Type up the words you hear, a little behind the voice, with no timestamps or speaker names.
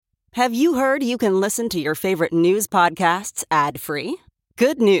Have you heard you can listen to your favorite news podcasts ad-free?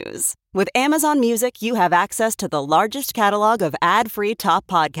 Good news. With Amazon Music, you have access to the largest catalog of ad-free top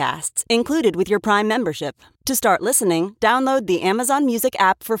podcasts included with your Prime membership. To start listening, download the Amazon Music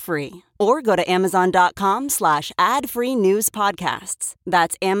app for free or go to amazon.com/ad-free news podcasts.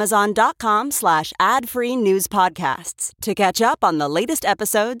 That's amazon.com/ad-free news podcasts to catch up on the latest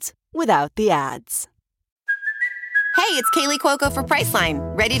episodes without the ads. Hey, it's Kaylee Cuoco for Priceline.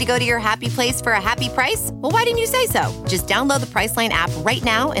 Ready to go to your happy place for a happy price? Well, why didn't you say so? Just download the Priceline app right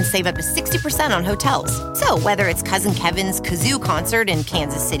now and save up to 60% on hotels. So whether it's Cousin Kevin's Kazoo Concert in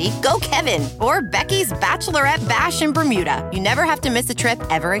Kansas City, go Kevin, or Becky's Bachelorette Bash in Bermuda, you never have to miss a trip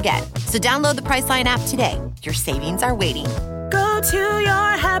ever again. So download the Priceline app today. Your savings are waiting. Go to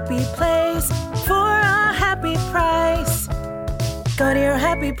your happy place for a happy price. Go to your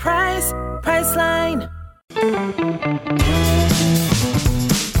happy price, Priceline.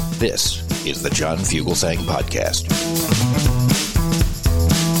 This is the John Fugelsang Podcast.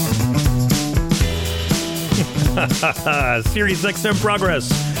 Sirius XM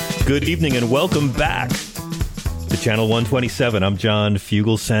Progress. Good evening and welcome back to Channel 127. I'm John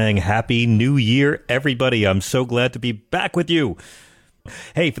Fugelsang. Happy New Year, everybody. I'm so glad to be back with you.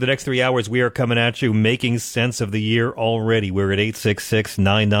 Hey, for the next 3 hours, we are coming at you making sense of the year already. We're at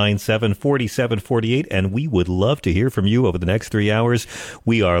 866-997-4748, and we would love to hear from you over the next 3 hours.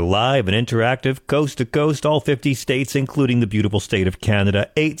 We are live and interactive, coast to coast, all 50 states, including the beautiful state of Canada.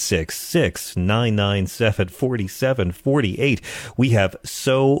 866-997-4748. We have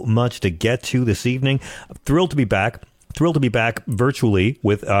so much to get to this evening. I'm thrilled to be back. Thrilled to be back virtually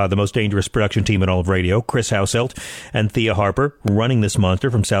with the most dangerous production team in all of radio, Chris Houselt and Thea Harper, running this monster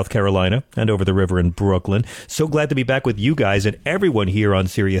from South Carolina and over the river in Brooklyn. So glad to be back with you guys and everyone here on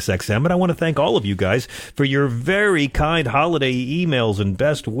Sirius XM. And I want to thank all of you guys for your very kind holiday emails and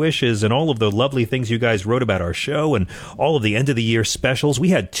best wishes and all of the lovely things you guys wrote about our show and all of the end-of-the-year specials. We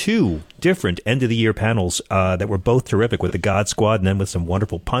had two different end-of-the-year panels that were both terrific with the God Squad and then with some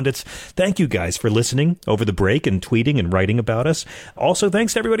wonderful pundits. Thank you guys for listening over the break and tweeting and writing about us. Also,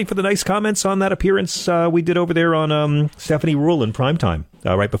 thanks to everybody for the nice comments on that appearance we did over there on Stephanie Rule in primetime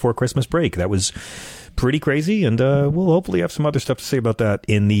right before Christmas break. That was pretty crazy, and we'll hopefully have some other stuff to say about that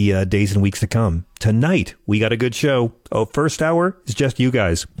in the days and weeks to come. Tonight, we got a good show. First hour is just you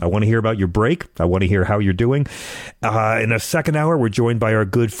guys. I want to hear about your break. I want to hear how you're doing. In a second hour, we're joined by our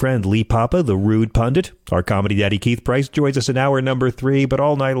good friend Lee Papa, the rude pundit. Our comedy daddy Keith Price joins us in hour number 3, but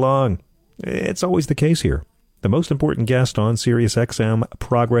all night long. It's always the case here. The most important guest on Sirius XM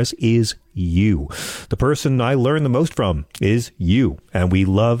Progress is you. The person I learn the most from is you. And we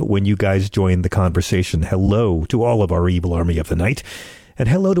love when you guys join the conversation. Hello to all of our evil army of the night. And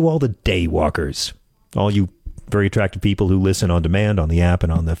hello to all the daywalkers. All you very attractive people who listen on demand on the app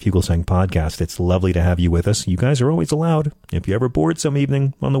and on the Fugelsang podcast. It's lovely to have you with us. You guys are always allowed, if you're ever bored some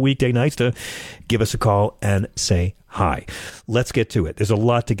evening on the weekday nights, to give us a call and say hi. Let's get to it. There's a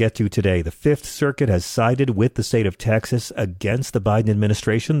lot to get to today. The Fifth Circuit has sided with the state of Texas against the Biden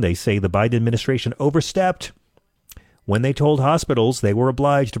administration. They say the Biden administration overstepped when they told hospitals they were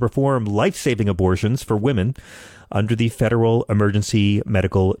obliged to perform life-saving abortions for women under the Federal Emergency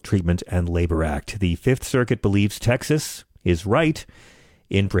Medical Treatment and Labor Act. The Fifth Circuit believes Texas is right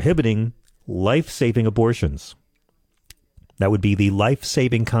in prohibiting life-saving abortions. That would be the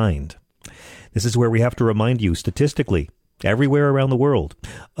life-saving kind. This is where we have to remind you, statistically, everywhere around the world,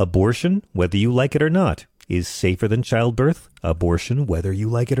 abortion, whether you like it or not, is safer than childbirth. Abortion, whether you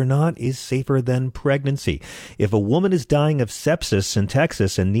like it or not, is safer than pregnancy. If a woman is dying of sepsis in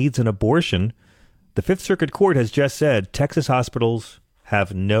Texas and needs an abortion, the Fifth Circuit Court has just said Texas hospitals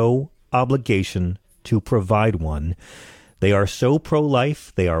have no obligation to provide one. They are so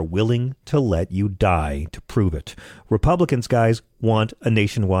pro-life, they are willing to let you die to prove it. Republicans, guys, want a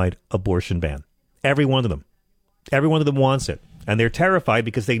nationwide abortion ban. Every one of them. Every one of them wants it. And they're terrified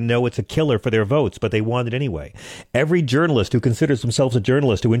because they know it's a killer for their votes, but they want it anyway. Every journalist who considers themselves a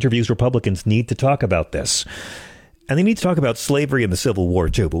journalist who interviews Republicans need to talk about this. And they need to talk about slavery and the Civil War,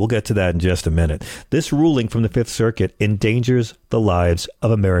 too, but we'll get to that in just a minute. This ruling from the Fifth Circuit endangers the lives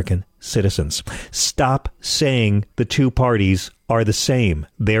of American citizens. Stop saying the two parties are the same.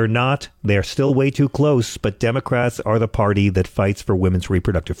 They're not. They're still way too close, but Democrats are the party that fights for women's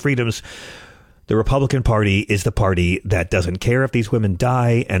reproductive freedoms. The Republican Party is the party that doesn't care if these women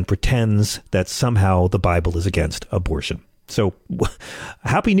die and pretends that somehow the Bible is against abortion. So,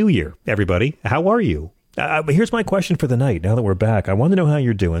 Happy New Year, everybody. How are you? Here's my question for the night. Now that we're back, I want to know how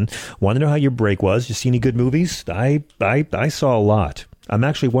you're doing. Want to know how your break was. You see any good movies? I saw a lot. I'm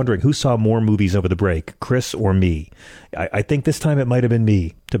actually wondering who saw more movies over the break, Chris or me. I think this time it might have been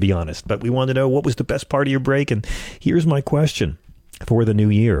me, to be honest. But we want to know what was the best part of your break. And here's my question for the new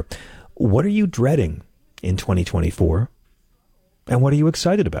year. What are you dreading in 2024? And what are you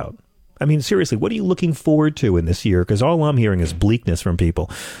excited about? I mean, seriously, what are you looking forward to in this year? Because all I'm hearing is bleakness from people.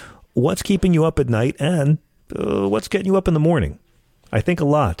 What's keeping you up at night, and what's getting you up in the morning? I think a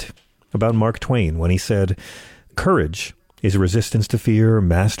lot about Mark Twain when he said, courage is resistance to fear,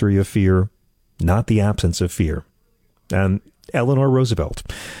 mastery of fear, not the absence of fear. And Eleanor Roosevelt,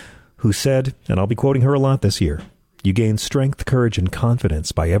 who said, and I'll be quoting her a lot this year, you gain strength, courage, and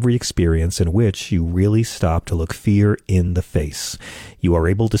confidence by every experience in which you really stop to look fear in the face. You are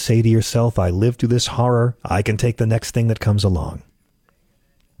able to say to yourself, I lived through this horror. I can take the next thing that comes along.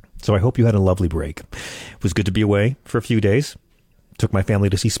 So I hope you had a lovely break. It was good to be away for a few days. Took my family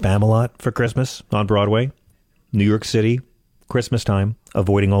to see Spam-A-Lot for Christmas on Broadway. New York City, Christmas time,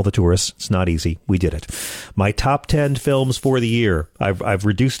 avoiding all the tourists. It's not easy. We did it. My top 10 films for the year. I've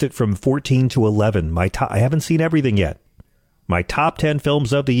reduced it from 14 to 11. I haven't seen everything yet. My top 10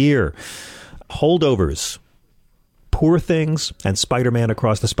 films of the year. Holdovers, Poor Things, and Spider-Man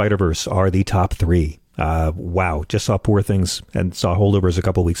Across the Spider-Verse are the top 3. Wow. Just saw Poor Things and saw Holdovers a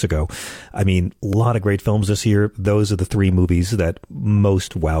couple weeks ago. I mean, a lot of great films this year. Those are the 3 movies that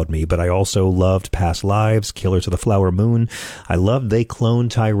most wowed me. But I also loved Past Lives, Killers of the Flower Moon. I loved They Cloned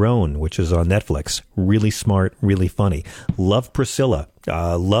Tyrone, which is on Netflix. Really smart, really funny. Loved Priscilla.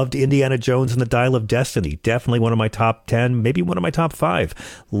 Loved Indiana Jones and the Dial of Destiny. Definitely one of my top 10, maybe one of my top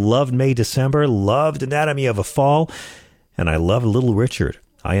 5. Loved May, December. Loved Anatomy of a Fall. And I loved Little Richard.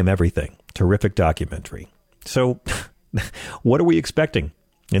 I Am Everything. Terrific documentary. So what are we expecting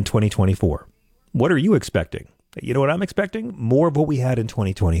in 2024? What are you expecting? You know what I'm expecting? More of what we had in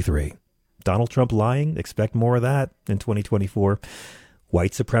 2023. Donald Trump lying. Expect more of that in 2024.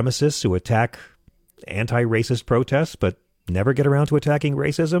 White supremacists who attack anti-racist protests but never get around to attacking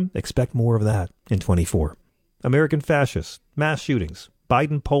racism. Expect more of that in 24. American fascists, mass shootings,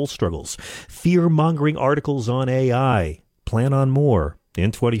 Biden poll struggles, fear-mongering articles on AI. Plan on more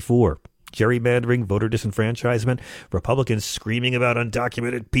in 24. Gerrymandering, voter disenfranchisement, Republicans screaming about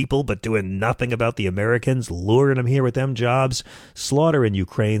undocumented people but doing nothing about the Americans, luring them here with them jobs, slaughter in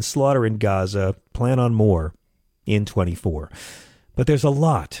Ukraine, slaughter in Gaza. Plan on more in 24. But there's a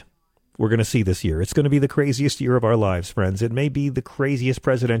lot we're going to see this year. It's going to be the craziest year of our lives, friends. It may be the craziest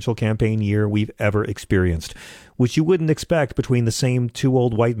presidential campaign year we've ever experienced, which you wouldn't expect between the same 2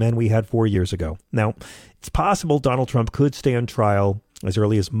 old white men we had 4 years ago. Now, it's possible Donald Trump could stand trial as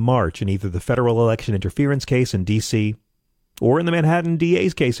early as March in either the federal election interference case in D.C. or in the Manhattan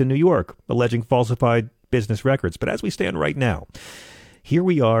DA's case in New York, alleging falsified business records. But as we stand right now, here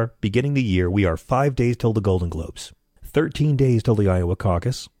we are, beginning the year. We are 5 days till the Golden Globes, 13 days till the Iowa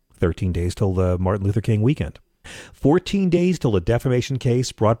caucus, 13 days till the Martin Luther King weekend, 14 days till the defamation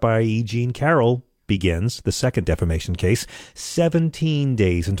case brought by E. Jean Carroll begins, the second defamation case, 17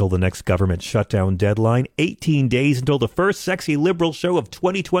 days until the next government shutdown deadline, 18 days until the first sexy liberal show of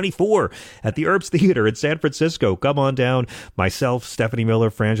 2024 at the Herbst Theater in San Francisco. Come on down. Myself, Stephanie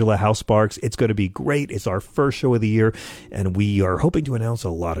Miller, Frangela House Sparks. It's going to be great. It's our first show of the year, and we are hoping to announce a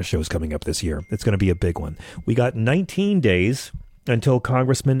lot of shows coming up this year. It's going to be a big one. We got 19 days until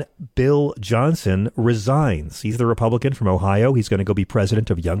Congressman Bill Johnson resigns. He's the Republican from Ohio. He's going to go be president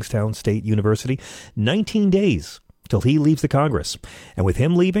of Youngstown State University. 19 days till he leaves the Congress. And with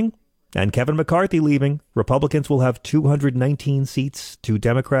him leaving and Kevin McCarthy leaving, Republicans will have 219 seats to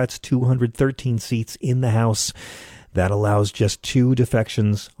Democrats' 213 seats in the House. That allows just 2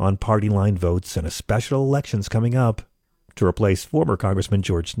 defections on party line votes and a special elections coming up to replace former Congressman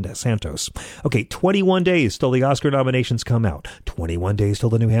George Santos. Okay, 21 days till the Oscar nominations come out. 21 days till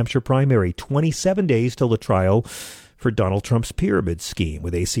the New Hampshire primary. 27 days till the trial for Donald Trump's pyramid scheme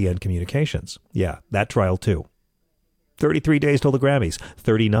with ACN Communications. Yeah, that trial too. 33 days till the Grammys,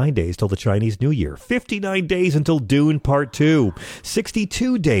 39 days till the Chinese New Year, 59 days until Dune Part 2,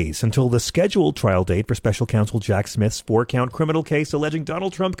 62 days until the scheduled trial date for special counsel Jack Smith's 4-count criminal case alleging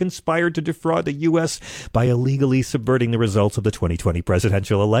Donald Trump conspired to defraud the U.S. by illegally subverting the results of the 2020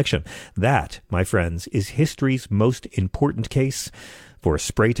 presidential election. That, my friends, is history's most important case for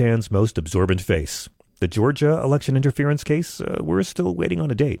spray tan's most absorbent face. The Georgia election interference case, we're still waiting on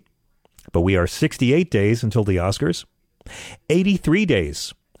a date. But we are 68 days until the Oscars. 83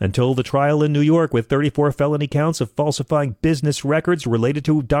 days until the trial in New York with 34 felony counts of falsifying business records related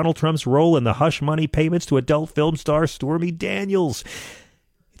to Donald Trump's role in the hush money payments to adult film star Stormy Daniels.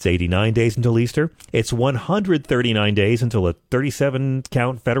 It's 89 days until Easter. It's 139 days until a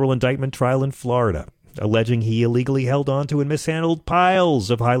 37-count federal indictment trial in Florida. alleging he illegally held onto and mishandled piles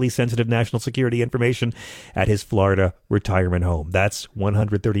of highly sensitive national security information at his Florida retirement home. That's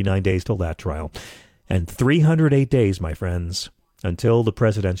 139 days till that trial. And 308 days, my friends, until the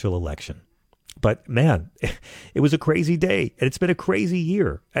presidential election. But man, it was a crazy day, and it's been a crazy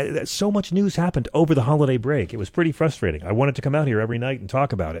year. So much news happened over the holiday break. It was pretty frustrating. I wanted to come out here every night and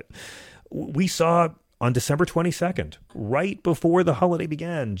talk about it. We saw on December 22nd, right before the holiday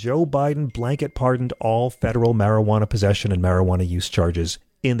began, Joe Biden blanket pardoned all federal marijuana possession and marijuana use charges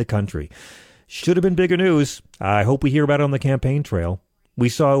in the country. Should have been bigger news. I hope we hear about it on the campaign trail. We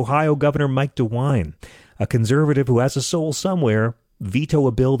saw Ohio Governor Mike DeWine, a conservative who has a soul somewhere, veto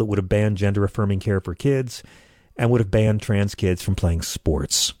a bill that would have banned gender-affirming care for kids and would have banned trans kids from playing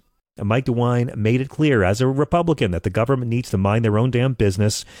sports. And Mike DeWine made it clear as a Republican that the government needs to mind their own damn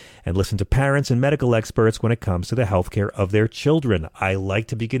business and listen to parents and medical experts when it comes to the health care of their children. I like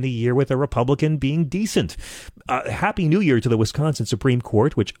to begin the year with a Republican being decent. Happy New Year to the Wisconsin Supreme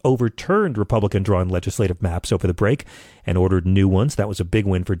Court, which overturned Republican-drawn legislative maps over the break and ordered new ones. That was a big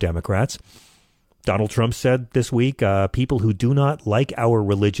win for Democrats. Donald Trump said this week, people who do not like our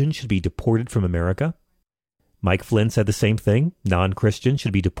religion should be deported from America. Mike Flynn said the same thing. Non-Christians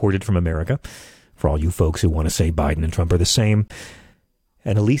should be deported from America. For all you folks who want to say Biden and Trump are the same.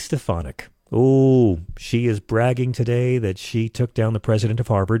 And Elise Stefanik. Oh, she is bragging today that she took down the president of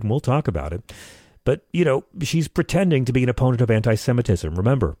Harvard, and we'll talk about it. But, you know, she's pretending to be an opponent of anti-Semitism.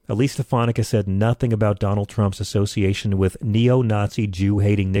 Remember, Elise Stefanik has said nothing about Donald Trump's association with neo-Nazi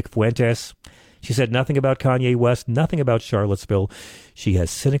Jew-hating Nick Fuentes. She said nothing about Kanye West, nothing about Charlottesville. She has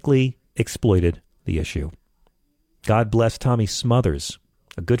cynically exploited the issue. God bless Tommy Smothers,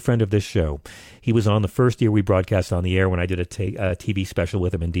 a good friend of this show. He was on the first year we broadcast on the air when I did a TV special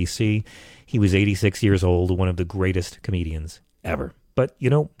with him in D.C. He was 86 years old, one of the greatest comedians ever. But,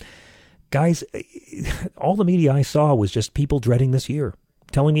 you know, guys, all the media I saw was just people dreading this year,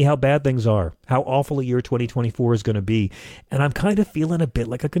 telling me how bad things are, how awful a year 2024 is going to be. And I'm kind of feeling a bit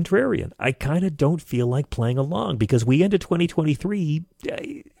like a contrarian. I kind of don't feel like playing along because we ended 2023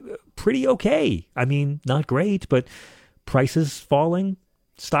 pretty okay. I mean, not great, but prices falling,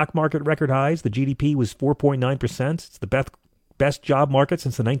 stock market record highs. The GDP was 4.9%. It's the best job market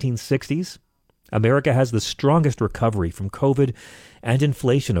since the 1960s. America has the strongest recovery from COVID and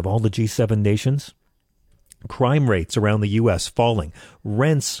inflation of all the G7 nations. Crime rates around the U.S. falling,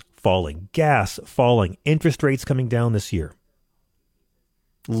 rents falling, gas falling, interest rates coming down this year.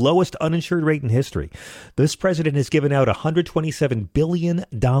 Lowest uninsured rate in history. This president has given out $127 billion,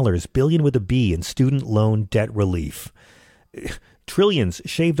 billion with a B, in student loan debt relief. Trillions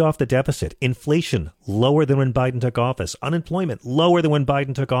shaved off the deficit. Inflation lower than when Biden took office. Unemployment lower than when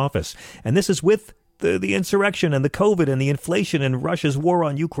Biden took office. And this is with the insurrection and the COVID and the inflation and Russia's war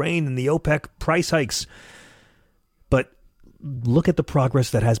on Ukraine and the OPEC price hikes. But look at the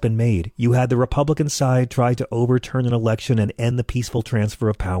progress that has been made. You had the Republican side try to overturn an election and end the peaceful transfer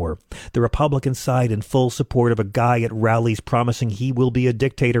of power. The Republican side in full support of a guy at rallies promising he will be a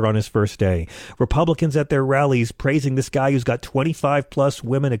dictator on his first day. Republicans at their rallies praising this guy who's got 25 plus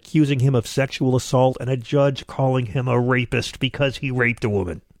women accusing him of sexual assault and a judge calling him a rapist because he raped a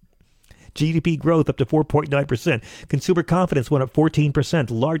woman. GDP growth up to 4.9%. Consumer confidence went up 14%,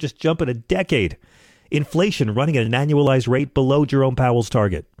 largest jump in a decade. Inflation running at an annualized rate below Jerome Powell's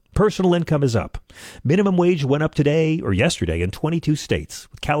target. Personal income is up. Minimum wage went up today or yesterday in 22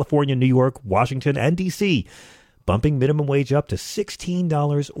 states, with California, New York, Washington, and D.C. bumping minimum wage up to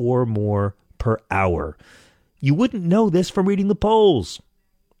 $16 or more per hour. You wouldn't know this from reading the polls.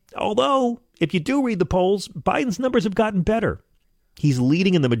 Although, if you do read the polls, Biden's numbers have gotten better. He's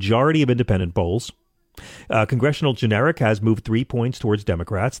leading in the majority of independent polls. Congressional Generic has moved 3 points towards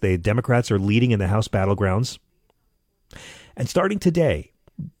Democrats. The Democrats are leading in the House battlegrounds. And starting today,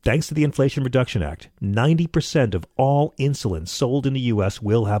 thanks to the Inflation Reduction Act, 90% of all insulin sold in the U.S.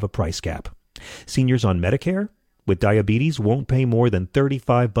 will have a price cap. Seniors on Medicare with diabetes won't pay more than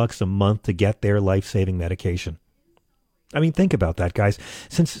 $35 a month to get their life-saving medication. I mean, think about that, guys.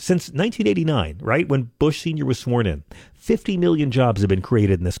 Since 1989, right, when Bush Sr. was sworn in, 50 million jobs have been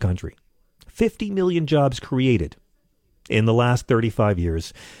created in this country. 50 million jobs created in the last 35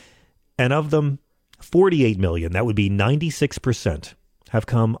 years. And of them, 48 million, that would be 96%, have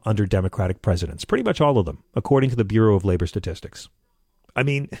come under Democratic presidents. Pretty much all of them, according to the Bureau of Labor Statistics. I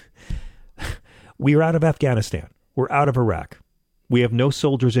mean, we are out of Afghanistan. We're out of Iraq. We have no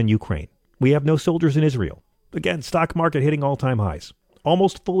soldiers in Ukraine. We have no soldiers in Israel. Again, stock market hitting all-time highs.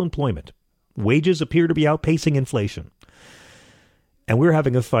 Almost full employment. Wages appear to be outpacing inflation. And we're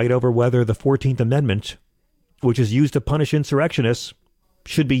having a fight over whether the 14th Amendment, which is used to punish insurrectionists,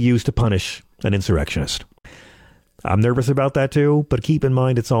 should be used to punish an insurrectionist. I'm nervous about that too, but keep in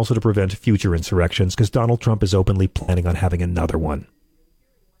mind it's also to prevent future insurrections because Donald Trump is openly planning on having another one.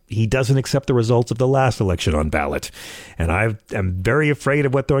 He doesn't accept the results of the last election on ballot, and I am very afraid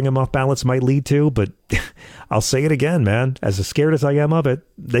of what throwing him off ballots might lead to, but I'll say it again, man. As scared as I am of it,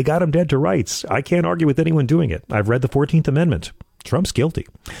 they got him dead to rights. I can't argue with anyone doing it. I've read the 14th Amendment. Trump's guilty.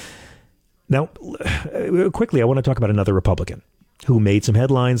 Now, quickly, I want to talk about another Republican who made some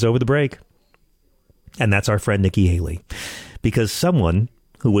headlines over the break. And that's our friend Nikki Haley, because someone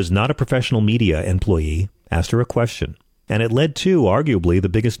who was not a professional media employee asked her a question, and it led to arguably the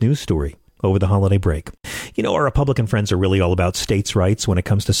biggest news story over the holiday break. You know, our Republican friends are really all about states' rights when it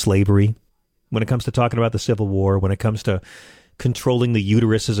comes to slavery, when it comes to talking about the Civil War, when it comes to controlling the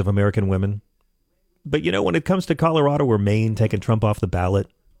uteruses of American women. But, you know, when it comes to Colorado or Maine taking Trump off the ballot,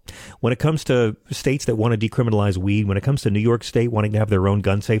 when it comes to states that want to decriminalize weed, when it comes to New York State wanting to have their own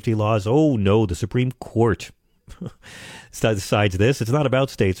gun safety laws, oh no, the Supreme Court decides this. It's not about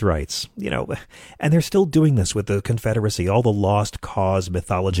states' rights, you know, and they're still doing this with the Confederacy, all the lost cause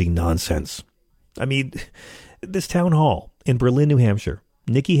mythology nonsense. I mean, this town hall in Berlin, New Hampshire,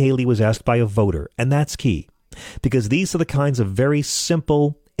 Nikki Haley was asked by a voter, and that's key, because these are the kinds of very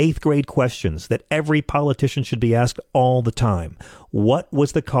simple 8th grade questions that every politician should be asked all the time. What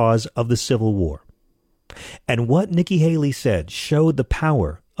was the cause of the Civil War? And what Nikki Haley said showed the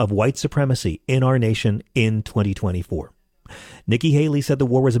power of white supremacy in our nation in 2024. Nikki Haley said the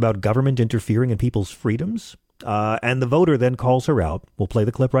war was about government interfering in people's freedoms. And the voter then calls her out, we'll play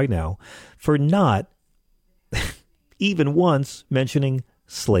the clip right now, for not even once mentioning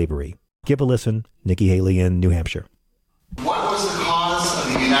slavery. Give a listen, Nikki Haley in New Hampshire. What was the cause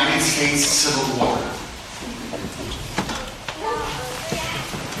of the United States Civil War?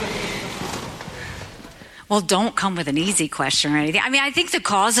 Well, don't come with an easy question or anything. I mean, I think the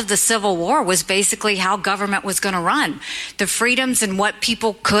cause of the Civil War was basically how government was going to run, the freedoms and what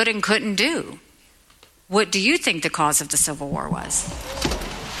people could and couldn't do. What do you think the cause of the Civil War was?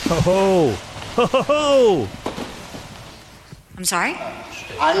 Ho ho! Ho ho ho! I'm sorry?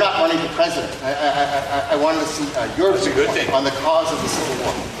 I'm not running for president. I wanted to see your viewpoint on the cause of the Civil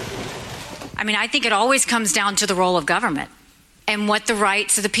War. I mean, I think it always comes down to the role of government and what the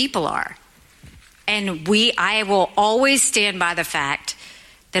rights of the people are. And I will always stand by the fact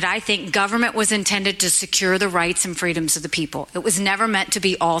that I think government was intended to secure the rights and freedoms of the people. It was never meant to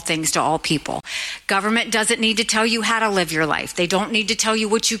be all things to all people. Government doesn't need to tell you how to live your life. They don't need to tell you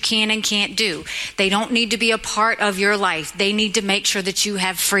what you can and can't do. They don't need to be a part of your life. They need to make sure that you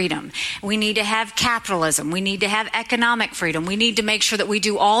have freedom. We need to have capitalism. We need to have economic freedom. We need to make sure that we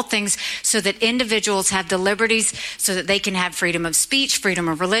do all things so that individuals have the liberties so that they can have freedom of speech, freedom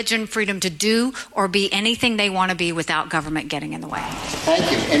of religion, freedom to do or be anything they want to be without government getting in the way. Thank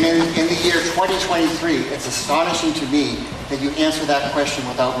you. And in the year 2023, it's astonishing to me that you answer that question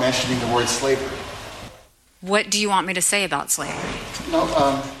without mentioning the word slavery. What do you want me to say about slavery?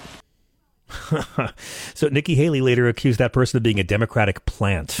 No, So Nikki Haley later accused that person of being a Democratic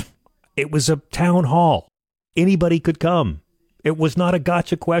plant. It was a town hall. Anybody could come. It was not a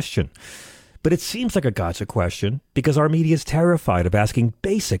gotcha question. But it seems like a gotcha question because our media is terrified of asking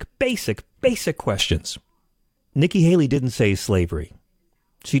basic questions. Nikki Haley didn't say slavery.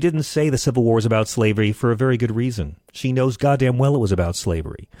 She didn't say the Civil War was about slavery for a very good reason. She knows goddamn well it was about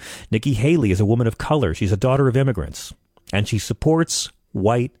slavery. Nikki Haley is a woman of color. She's a daughter of immigrants. And she supports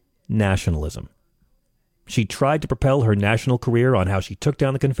white nationalism. She tried to propel her national career on how she took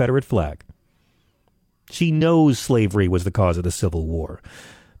down the Confederate flag. She knows slavery was the cause of the Civil War.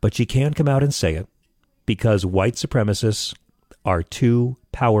 But she can't come out and say it because white supremacists are too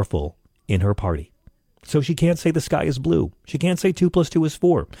powerful in her party. So she can't say the sky is blue. She can't say 2 + 2 is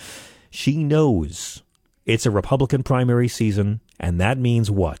 4. She knows it's a Republican primary season, and that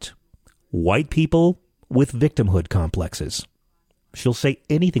means what? White people with victimhood complexes. She'll say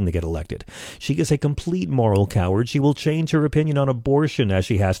anything to get elected. She is a complete moral coward. She will change her opinion on abortion as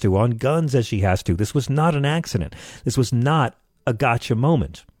she has to, on guns as she has to. This was not an accident. This was not a gotcha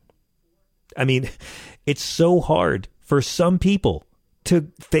moment. I mean, it's so hard for some people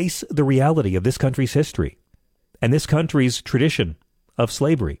to face the reality of this country's history and this country's tradition of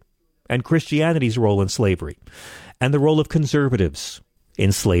slavery and Christianity's role in slavery and the role of conservatives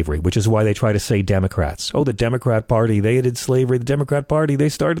in slavery, which is why they try to say Democrats. Oh, the Democrat Party, they did slavery. The Democrat Party, they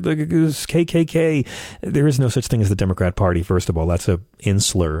started the KKK. There is no such thing as the Democrat Party, first of all. That's an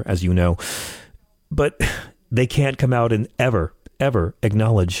insular, as you know. But they can't come out and ever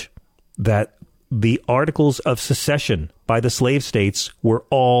acknowledge that the Articles of Secession by the slave states were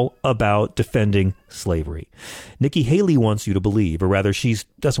all about defending slavery. Nikki Haley wants you to believe, or rather she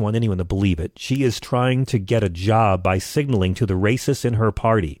doesn't want anyone to believe it, she is trying to get a job by signaling to the racists in her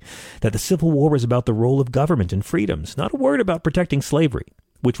party that the Civil War was about the role of government and freedoms, not a word about protecting slavery,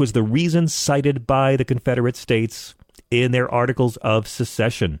 which was the reason cited by the Confederate States in their Articles of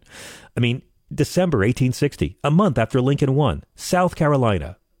Secession. I mean, December 1860, a month after Lincoln won, South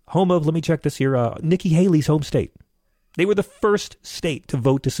Carolina, home of, let me check this here, Nikki Haley's home state. They were the first state to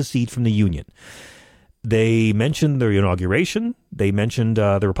vote to secede from the Union. They mentioned their inauguration, they mentioned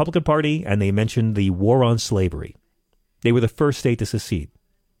the Republican Party, and they mentioned the war on slavery. They were the first state to secede.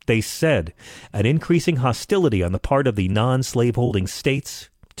 They said an increasing hostility on the part of the non-slaveholding states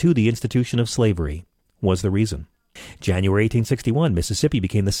to the institution of slavery was the reason. January 1861, Mississippi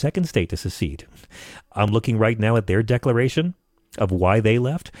became the second state to secede. I'm looking right now at their declaration of why they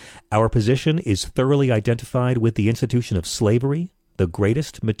left. Our position is thoroughly identified with the institution of slavery, the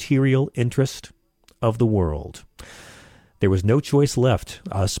greatest material interest of the world. There was no choice left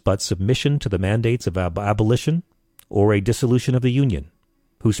us but submission to the mandates of abolition or a dissolution of the Union,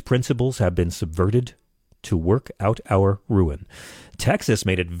 whose principles have been subverted to work out our ruin. Texas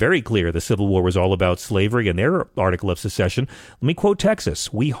made it very clear the Civil War was all about slavery in their Article of Secession. Let me quote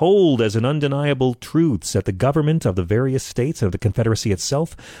Texas. "We hold as an undeniable truth that the government of the various states of the Confederacy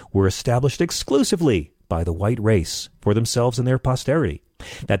itself were established exclusively by the white race for themselves and their posterity,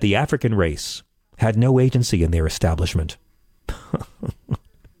 that the African race had no agency in their establishment."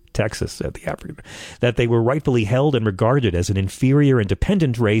 Texas said the African, that they were rightfully held and regarded as an inferior and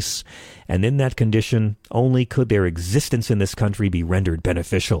dependent race, and in that condition only could their existence in this country be rendered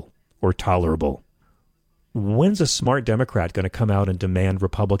beneficial or tolerable. When's a smart Democrat going to come out and demand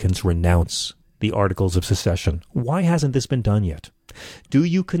Republicans renounce the Articles of Secession? Why hasn't this been done yet? Do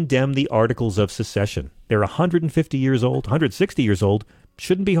you condemn the Articles of Secession? They're 150 years old, 160 years old.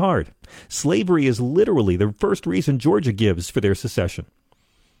 Shouldn't be hard. Slavery is literally the first reason Georgia gives for their secession.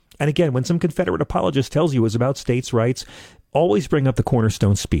 And again, when some Confederate apologist tells you it was about states' rights, always bring up the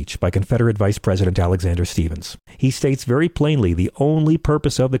cornerstone speech by Confederate Vice President Alexander Stephens. He states very plainly the only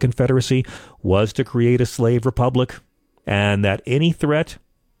purpose of the Confederacy was to create a slave republic, and that any threat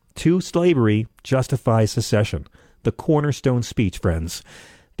to slavery justifies secession. The cornerstone speech, friends.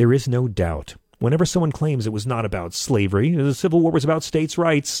 There is no doubt. Whenever someone claims it was not about slavery, the Civil War was about states'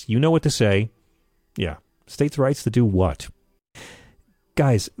 rights, you know what to say. Yeah, states' rights to do what?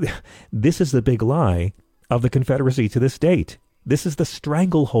 Guys, this is the big lie of the Confederacy to this date. This is the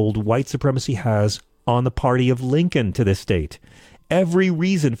stranglehold white supremacy has on the party of Lincoln to this date. Every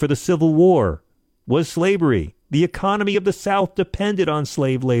reason for the Civil War was slavery. The economy of the South depended on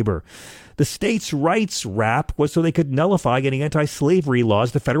slave labor. The states' rights rap was so they could nullify any anti-slavery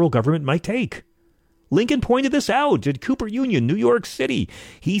laws the federal government might take. Lincoln pointed this out at Cooper Union, New York City.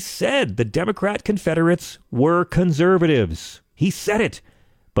 He said the Democrat Confederates were conservatives. He said it.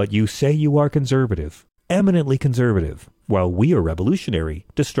 But you say you are conservative, eminently conservative, while we are revolutionary,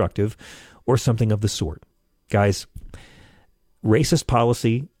 destructive, or something of the sort. Guys, racist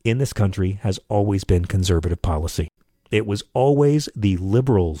policy in this country has always been conservative policy. It was always the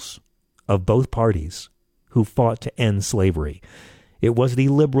liberals of both parties who fought to end slavery. It was the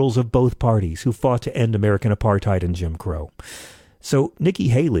liberals of both parties who fought to end American apartheid and Jim Crow. So Nikki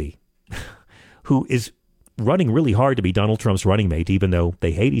Haley, who is running really hard to be Donald Trump's running mate, even though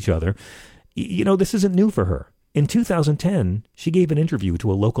they hate each other, you know, this isn't new for her. In 2010, she gave an interview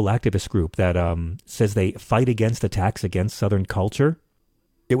to a local activist group that says they fight against attacks against Southern culture.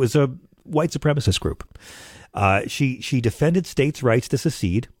 It was a white supremacist group. She defended states' rights to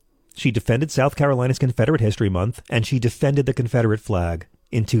secede. She defended South Carolina's Confederate History Month, and she defended the Confederate flag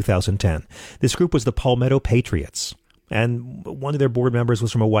in 2010. This group was the Palmetto Patriots, and one of their board members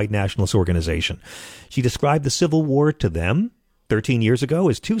was from a white nationalist organization. She described the Civil War to them 13 years ago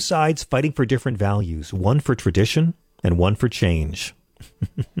as two sides fighting for different values, one for tradition and one for change.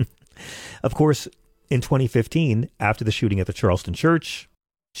 Of course, in 2015, after the shooting at the Charleston Church,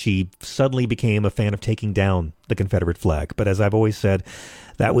 she suddenly became a fan of taking down the Confederate flag. But as I've always said,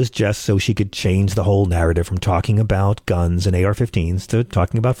 that was just so she could change the whole narrative from talking about guns and AR-15s to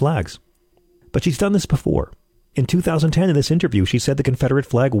talking about flags. But she's done this before. In 2010, in this interview, she said the Confederate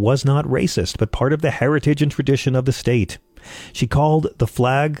flag was not racist, but part of the heritage and tradition of the state. She called the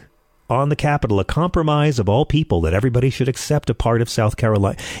flag on the Capitol a compromise of all people that everybody should accept a part of South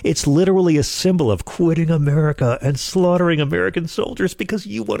Carolina. It's literally a symbol of quitting America and slaughtering American soldiers because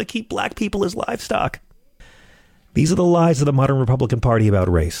you want to keep black people as livestock. These are the lies of the modern Republican Party about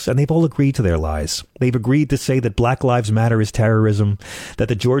race, and they've all agreed to their lies. They've agreed to say that Black Lives Matter is terrorism, that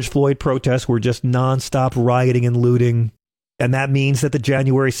the George Floyd protests were just nonstop rioting and looting, And that means that the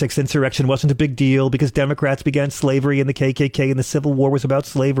January 6th insurrection wasn't a big deal because Democrats began slavery and the KKK and the Civil War was about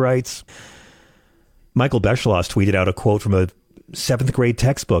slave rights. Michael Beschloss tweeted out a quote from a 7th grade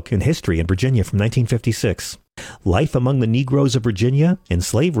textbook in history in Virginia from 1956. Life among the Negroes of Virginia in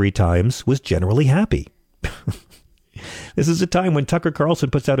slavery times was generally happy. This is a time when Tucker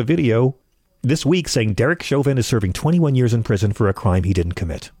Carlson puts out a video this week saying Derek Chauvin is serving 21 years in prison for a crime he didn't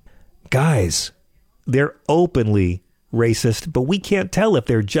commit. Guys, they're openly racist, but we can't tell if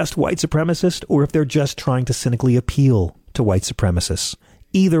they're just white supremacist or if they're just trying to cynically appeal to white supremacists.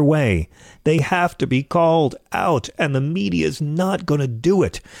 Either way, they have to be called out, and the media's not going to do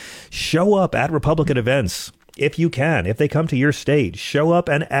it. Show up at Republican events. If you can, if they come to your stage, show up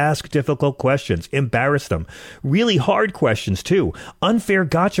and ask difficult questions. Embarrass them. Really hard questions, too. Unfair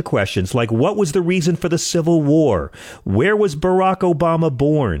gotcha questions like, what was the reason for the Civil War? Where was Barack Obama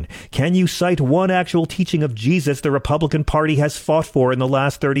born? Can you cite one actual teaching of Jesus the Republican Party has fought for in the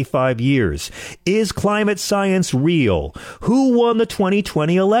last 35 years? Is climate science real? Who won the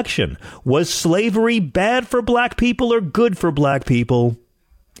 2020 election? Was slavery bad for black people or good for black people?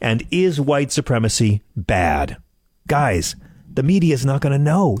 And is white supremacy bad? Guys, the media is not going to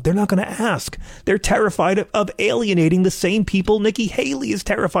know. They're not going to ask. They're terrified of alienating the same people Nikki Haley is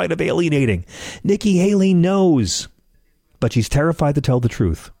terrified of alienating. Nikki Haley knows, but she's terrified to tell the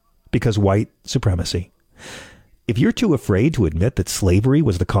truth because white supremacy. If you're too afraid to admit that slavery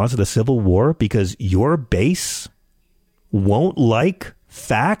was the cause of the Civil War because your base won't like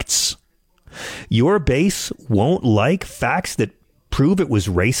facts, your base won't like facts that prove it was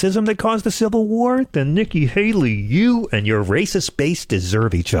racism that caused the Civil War, then Nikki Haley, you and your racist base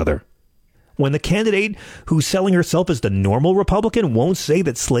deserve each other. When the candidate who's selling herself as the normal Republican won't say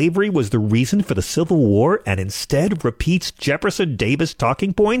that slavery was the reason for the Civil War and instead repeats Jefferson Davis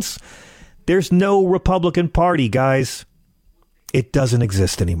talking points, there's no Republican Party, guys. It doesn't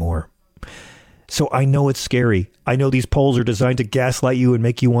exist anymore. So I know it's scary. I know these polls are designed to gaslight you and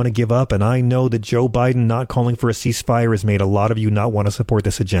make you want to give up. And I know that Joe Biden not calling for a ceasefire has made a lot of you not want to support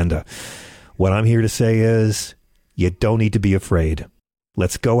this agenda. What I'm here to say is you don't need to be afraid.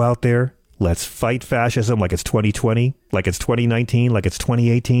 Let's go out there. Let's fight fascism like it's 2020, like it's 2019, like it's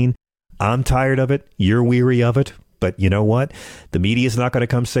 2018. I'm tired of it. You're weary of it. But you know what? The media is not going to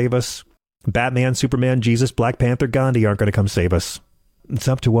come save us. Batman, Superman, Jesus, Black Panther, Gandhi aren't going to come save us. It's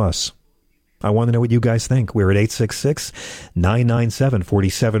up to us. I want to know what you guys think. We're at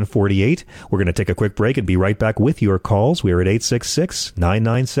 866-997-4748. We're going to take a quick break and be right back with your calls. We're at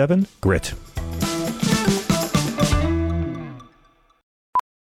 866-997-GRIT.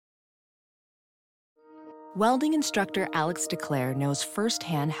 Welding instructor Alex DeClaire knows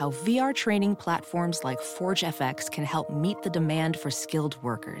firsthand how VR training platforms like ForgeFX can help meet the demand for skilled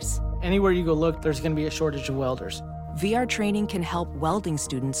workers. Anywhere you go look, there's going to be a shortage of welders. VR training can help welding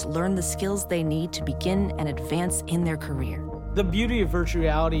students learn the skills they need to begin and advance in their career. The beauty of virtual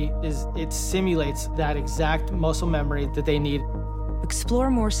reality is it simulates that exact muscle memory that they need. Explore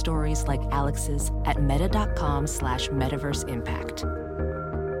more stories like Alex's at meta.com/metaverseimpact.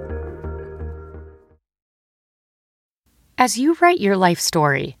 As you write your life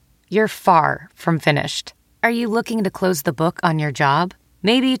story, you're far from finished. Are you looking to close the book on your job?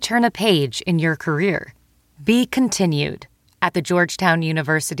 Maybe turn a page in your career? Be continued at the Georgetown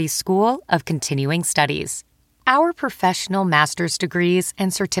University School of Continuing Studies. Our professional master's degrees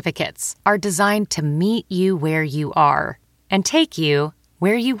and certificates are designed to meet you where you are and take you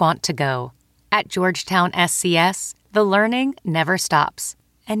where you want to go. At Georgetown SCS, the learning never stops,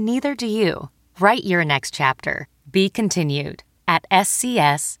 and neither do you. Write your next chapter. Be continued at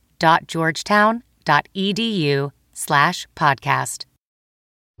scs.georgetown.edu/podcast.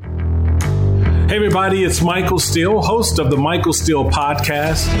 Hey everybody, it's Michael Steele, host of the Michael Steele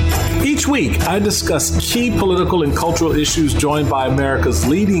Podcast. Each week, I discuss key political and cultural issues joined by America's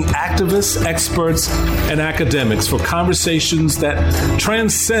leading activists, experts, and academics for conversations that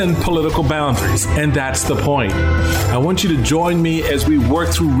transcend political boundaries. And that's the point. I want you to join me as we work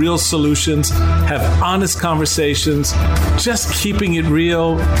through real solutions, have honest conversations, just keeping it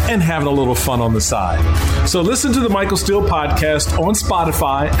real and having a little fun on the side. So listen to the Michael Steele Podcast on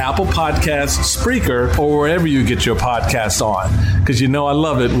Spotify, Apple Podcasts, Spreaker, or wherever you get your podcasts on, because you know I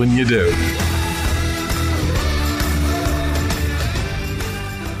love it when you do.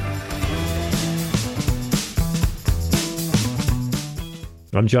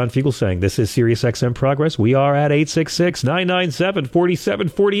 I'm John Fugelsang. This is SiriusXM Progress. We are at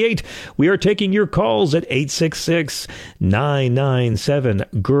 866-997-4748. We are taking your calls at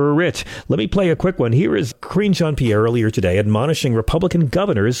 866-997-GRIT. Let me play a quick one. Here is Karine Jean-Pierre earlier today admonishing Republican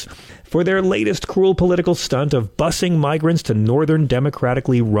governors for their latest cruel political stunt of busing migrants to northern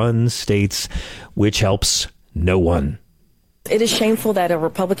democratically run states, which helps no one. It is shameful that a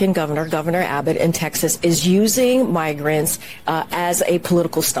Republican governor, Governor Abbott in Texas, is using migrants as a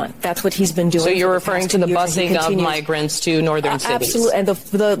political stunt. That's what he's been doing. So you're referring to the busing of migrants to northern cities? Absolutely. And the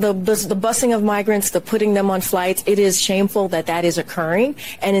busing of migrants, the putting them on flights, it is shameful that is occurring.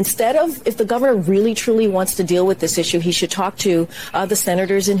 And instead of, if the governor really truly wants to deal with this issue, he should talk to the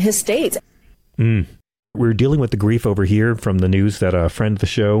senators in his states. We're dealing with the grief over here from the news that a friend of the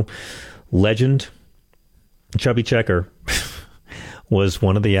show, legend, Chubby Checker, was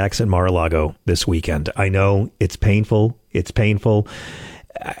one of the acts at Mar-a-Lago this weekend. I know it's painful.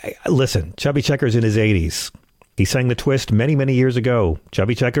 Listen, Chubby Checker's in his 80s. He sang the twist many, many years ago.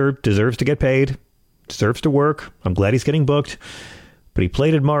 Chubby Checker deserves to get paid, deserves to work. I'm glad he's getting booked. But he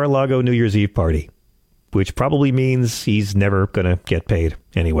played at Mar-a-Lago New Year's Eve party, which probably means he's never going to get paid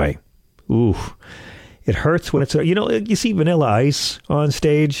anyway. Ooh, it hurts when it's, you see Vanilla Ice on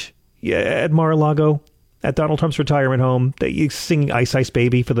stage at Mar-a-Lago. At Donald Trump's retirement home, you sing Ice Ice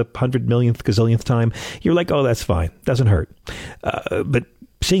Baby for the 100 millionth gazillionth time. You're like, oh, that's fine. Doesn't hurt. But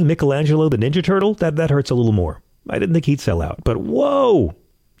seeing Michelangelo, the Ninja Turtle, that hurts a little more. I didn't think he'd sell out. But whoa,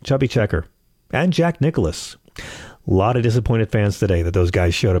 Chubby Checker and Jack Nicklaus. A lot of disappointed fans today that those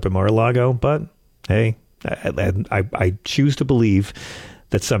guys showed up at Mar-a-Lago. But hey, I choose to believe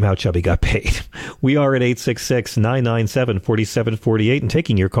that somehow Chubby got paid. We are at 866-997-4748 and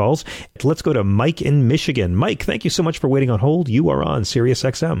taking your calls. Let's go to Mike in Michigan. Mike, thank you so much for waiting on hold. You are on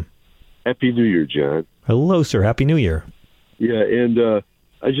SiriusXM. Happy New Year, John. Hello, sir. Happy New Year. Yeah, and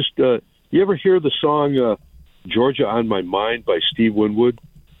I just, you ever hear the song Georgia on My Mind by Steve Winwood?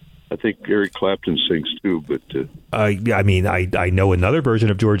 I think Eric Clapton sings too, but... I know another version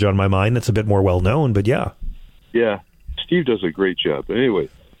of Georgia on My Mind that's a bit more well-known, but yeah. Yeah. Steve does a great job. But anyway,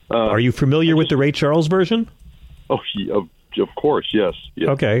 are you familiar with the Ray Charles version? Oh, of course, yes.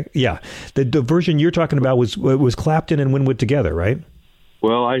 Okay, yeah. The version you're talking about was Clapton and Winwood together, right?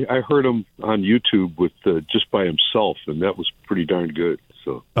 Well, I heard him on YouTube with just by himself, and that was pretty darn good.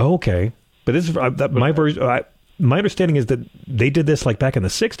 So. Oh, okay, but this is my version. My understanding is that they did this like back in the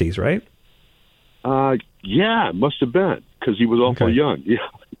 '60s, right? Yeah, it must have been because he was awful young. Yeah.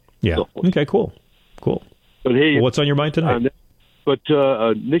 Yeah. So. Okay. Cool. But hey, what's on your mind tonight? But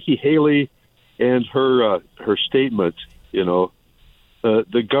Nikki Haley and her statement, the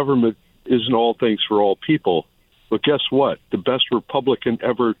government isn't all things for all people. But guess what? The best Republican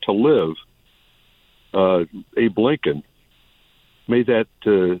ever to live, Abe Lincoln, made that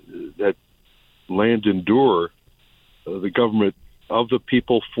land endure. The government of the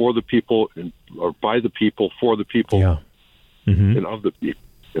people, for the people, or by the people, for the people, and of the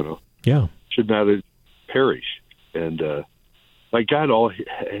people. Yeah, should not perish. And my God,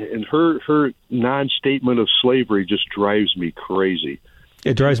 and her non-statement of slavery just drives me crazy.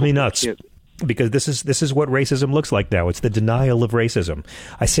 It drives me nuts because this is what racism looks like now. It's the denial of racism.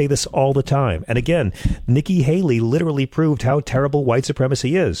 I say this all the time. And again, Nikki Haley literally proved how terrible white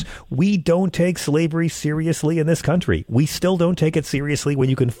supremacy is. We don't take slavery seriously in this country. We still don't take it seriously when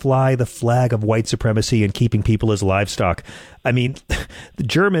you can fly the flag of white supremacy and keeping people as livestock. I mean, the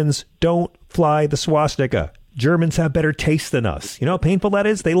Germans don't fly the swastika. Germans have better taste than us. You know how painful that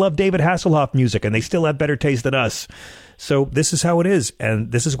is? They love David Hasselhoff music and they still have better taste than us. So this is how it is,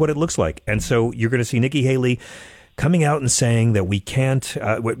 and this is what it looks like. And so you're going to see Nikki Haley coming out and saying that we can't,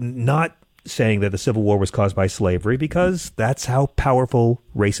 not saying that the Civil War was caused by slavery, because that's how powerful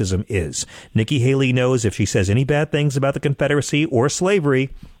racism is. Nikki Haley knows if she says any bad things about the Confederacy or slavery,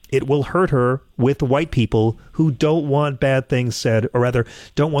 it will hurt her with white people who don't want bad things said, or rather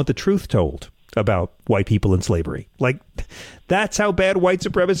don't want the truth told about white people in slavery. Like, that's how bad white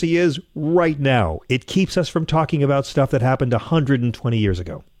supremacy is right now. It keeps us from talking about stuff that happened 120 years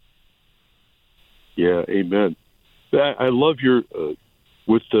ago. Yeah, amen. I love your,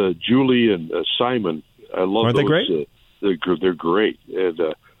 with Julie and Simon, I love Aren't those. They great? They're great. And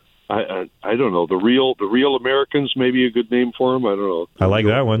I don't know, the real Americans, maybe a good name for them. I don't know. I like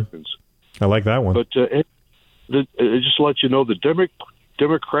that one. I like that one. But just to let you know, the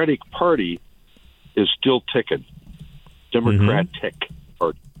Democratic Party is still ticking. Democratic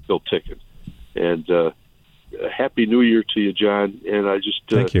Party still ticking. And Happy New Year to you, John. And I just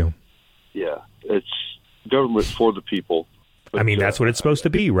thank you. Yeah, it's government for the people. I mean, that's what it's supposed to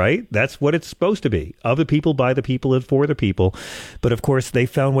be, right? That's what it's supposed to be. Of the people, by the people, and for the people. But of course, they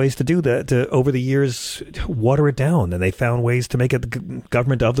found ways to do that, to, over the years, water it down. And they found ways to make it the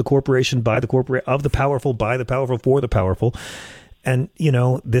government of the corporation, by the corporate, of the powerful, by the powerful, for the powerful. And, you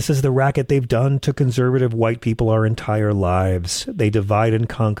know, this is the racket they've done to conservative white people our entire lives. They divide and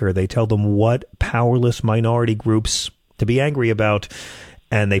conquer. They tell them what powerless minority groups to be angry about.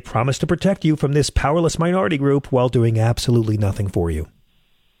 And they promise to protect you from this powerless minority group while doing absolutely nothing for you.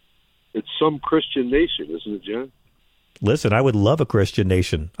 It's some Christian nation, isn't it, John? Listen, I would love a Christian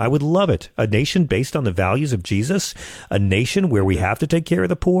nation. I would love it. A nation based on the values of Jesus. A nation where we have to take care of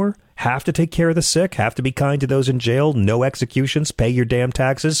the poor, have to take care of the sick, have to be kind to those in jail, no executions, pay your damn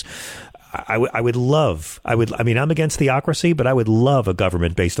taxes. I mean, I'm against theocracy, but I would love a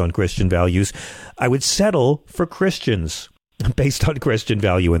government based on Christian values. I would settle for Christians based on Christian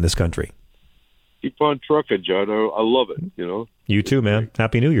value in this country. Keep on trucking, John. I love it, you know. You too, man.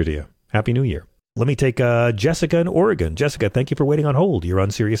 Happy New Year to you. Happy New Year. Let me take Jessica in Oregon. Jessica, thank you for waiting on hold. You're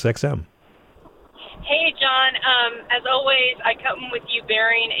on Sirius XM. Hey, John. As always, I come with you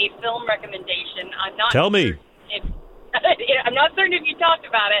bearing a film recommendation. I'm not certain if you talked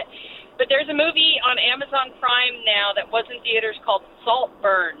about it, but there's a movie on Amazon Prime now that was in theaters called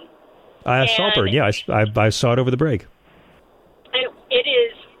Saltburn. Saltburn, yeah. I saw it over the break. It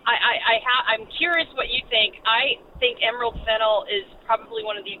is. I'm curious what you think. I think Emerald Fennell is probably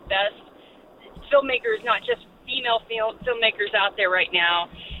one of the best filmmakers, not just female filmmakers out there right now.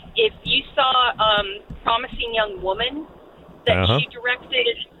 If you saw Promising Young Woman that she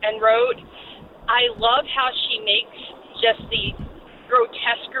directed and wrote, I love how she makes just the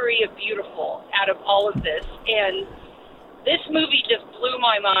grotesquerie of beautiful out of all of this. And this movie just blew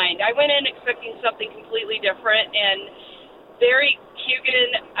my mind. I went in expecting something completely different, and Barry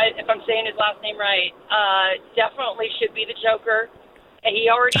Keoghan, if I'm saying his last name right, definitely should be the Joker. And he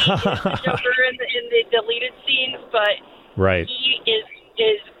already is the Joker in the deleted scenes, but he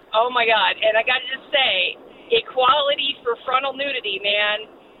is oh my God! And I got to just say, equality for frontal nudity, man.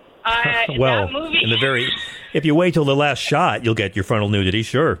 Well, that movie. If you wait till the last shot, you'll get your frontal nudity.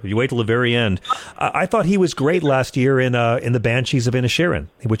 Sure, if you wait till the very end. I thought he was great last year in the Banshees of Inisherin,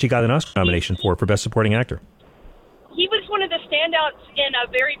 which he got an Oscar nomination for Best Supporting Actor. He was one of the standouts in a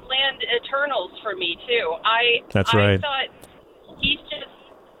very bland Eternals for me too. I thought he's just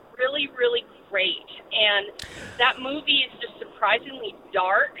really, really great, and that movie is just surprisingly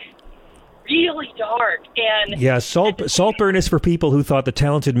dark. Really dark, and yeah, Saltburn is for people who thought the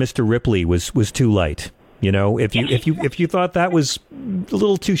talented Mr. Ripley was too light. You know, if you thought that was a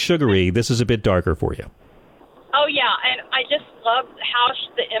little too sugary, this is a bit darker for you. Oh yeah, and I just love how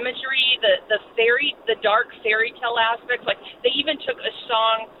the imagery, the dark fairy tale aspects. Like they even took a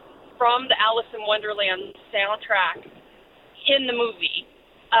song from the Alice in Wonderland soundtrack in the movie.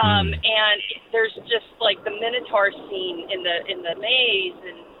 And there's just like the Minotaur scene in the maze,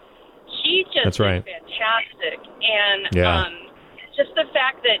 and she just is fantastic. And just the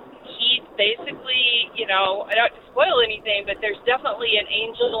fact that he's basically, you know, I don't have to spoil anything, but there's definitely an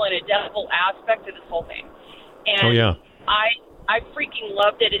angel and a devil aspect to this whole thing. And I freaking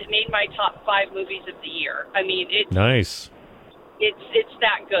loved it. It made my top 5 movies of the year. I mean, it's nice. It's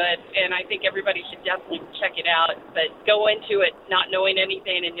that good, and I think everybody should definitely check it out. But go into it not knowing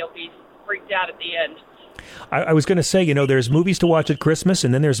anything, and you'll be freaked out at the end. I was going to say, you know, there's movies to watch at Christmas,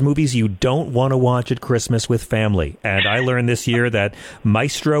 and then there's movies you don't want to watch at Christmas with family. And I learned this year that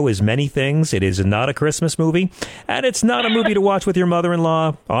Maestro is many things. It is not a Christmas movie, and it's not a movie to watch with your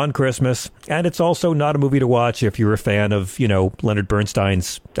mother-in-law on Christmas. And it's also not a movie to watch if you're a fan of, you know, Leonard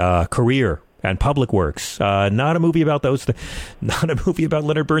Bernstein's career and Public Works. Not a movie about not a movie about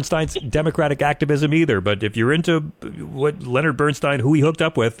Leonard Bernstein's democratic activism either. But if you're into what Leonard Bernstein, who he hooked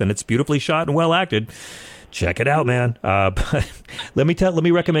up with, and it's beautifully shot and well acted, check it out, man. But let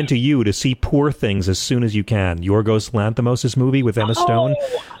me recommend to you to see Poor Things as soon as you can. Yorgos Lanthimos' movie with Emma Stone.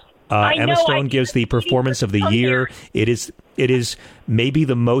 Emma Stone gives the performance of the year. It is maybe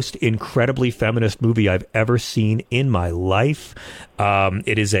the most incredibly feminist movie I've ever seen in my life.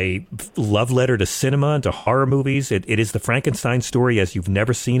 It is a love letter to cinema and to horror movies. It is the Frankenstein story as you've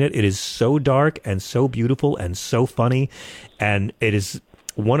never seen it. It is so dark and so beautiful and so funny. And it is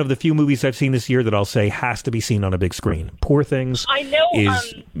one of the few movies I've seen this year that I'll say has to be seen on a big screen. Poor Things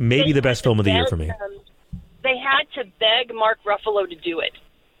is maybe the best film of the year for me. They had to beg Mark Ruffalo to do it.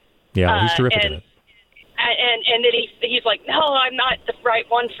 Yeah, he's terrific in it. And then he's like, no, I'm not the right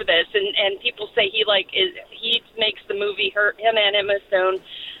one for this. And people say he makes the movie him and Emma Stone.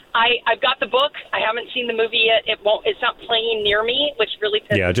 I've got the book. I haven't seen the movie yet. It's not playing near me, which really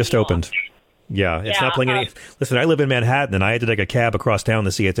pisses me off. Just opened. Yeah, it's not playing any. Listen, I live in Manhattan, and I had to take a cab across town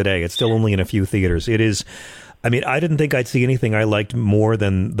to see it today. It's still only in a few theaters. It is. I mean, I didn't think I'd see anything I liked more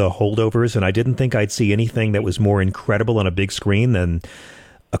than The Holdovers, and I didn't think I'd see anything that was more incredible on a big screen than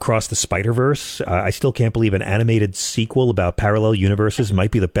Across the Spider-Verse. I still can't believe an animated sequel about parallel universes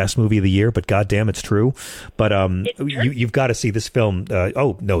might be the best movie of the year, but goddamn, it's true. But you've got to see this film.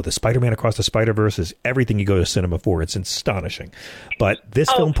 The Spider-Man Across the Spider-Verse is everything you go to cinema for. It's astonishing. But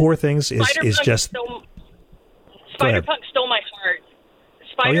this film, Poor Things, is just... Spider-Punk stole my heart.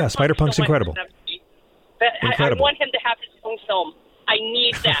 Spider-Punk's incredible. But I want him to have his own film. I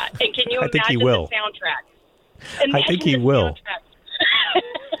need that. And can you imagine the soundtrack? I think he will.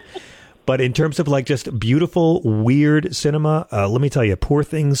 But in terms of like just beautiful, weird cinema, let me tell you, Poor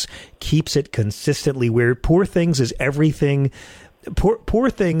Things keeps it consistently weird. Poor Things is everything. Poor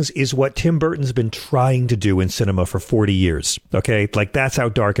Things is what Tim Burton's been trying to do in cinema for 40 years. Okay, like that's how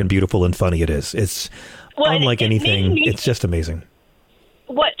dark and beautiful and funny it is. It's unlike anything. It's just amazing.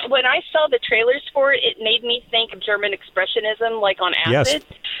 When I saw the trailers for it, it made me think of German Expressionism, like on acid.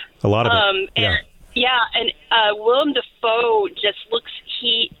 Yes, a lot of it. And Willem Dafoe just looks.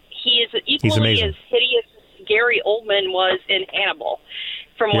 He is equally as hideous as Gary Oldman was in Hannibal,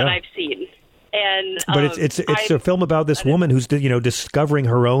 from what I've seen. And but it's a film about this woman who's discovering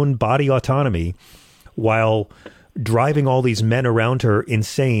her own body autonomy while driving all these men around her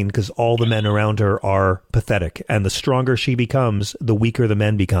insane because all the men around her are pathetic. And the stronger she becomes, the weaker the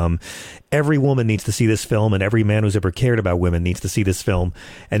men become. Every woman needs to see this film, and every man who's ever cared about women needs to see this film.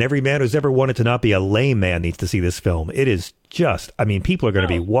 And every man who's ever wanted to not be a lame man needs to see this film. It is just, I mean, people are going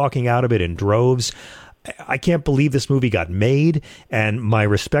to be walking out of it in droves. I can't believe this movie got made, and my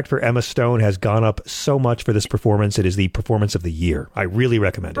respect for Emma Stone has gone up so much for this performance. It is the performance of the year. I really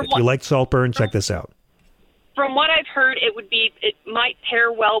recommend it. If you like Saltburn, check this out. From what I've heard, it might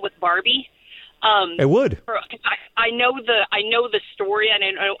pair well with Barbie. It would. I know the story, and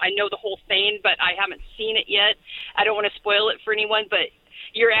I know the whole thing, but I haven't seen it yet. I don't want to spoil it for anyone, but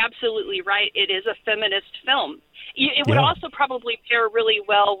you're absolutely right. It is a feminist film. It would also probably pair really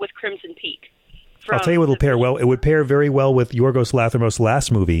well with Crimson Peak. I'll tell you what it'll pair well. It would pair very well with Yorgos Lanthimos'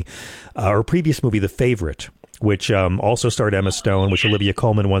 last movie, or previous movie, The Favorite, which also starred Emma Stone, which Olivia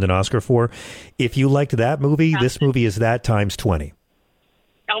Colman won an Oscar for. If you liked that movie, this movie is that times 20.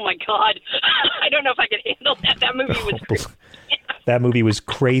 Oh, my God. I don't know if I could handle that. That movie was crazy. That movie was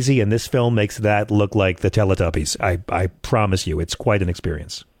crazy, and this film makes that look like the Teletubbies. I promise you, it's quite an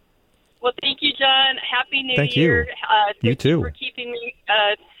experience. Well, thank you, John. Happy New Thank Year. You. You too. For keeping me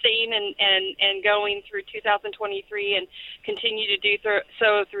sane and going through 2023 and continue to do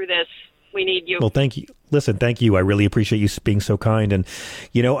so through this. We need you. Well, thank you. Listen, thank you. I really appreciate you being so kind. And,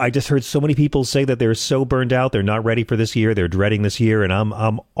 I just heard so many people say that they're so burned out. They're not ready for this year. They're dreading this year. And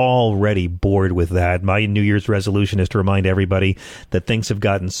I'm already bored with that. My New Year's resolution is to remind everybody that things have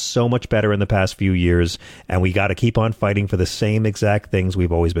gotten so much better in the past few years. And we got to keep on fighting for the same exact things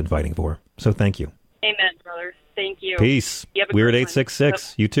we've always been fighting for. So thank you. Amen, brother. Thank you. Peace. We're at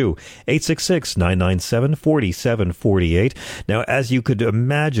 866. You too. 866-997-4748. Now, as you could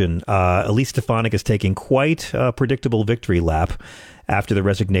imagine, Elise Stefanik is taking quite a predictable victory lap after the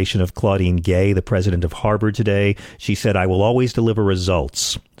resignation of Claudine Gay, the president of Harvard, today. She said, "I will always deliver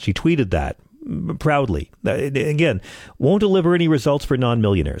results." She tweeted that proudly. Again, won't deliver any results for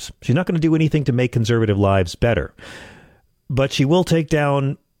non-millionaires. She's not going to do anything to make conservative lives better. But she will take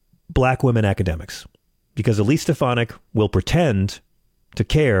down black women academics, because Elise Stefanik will pretend to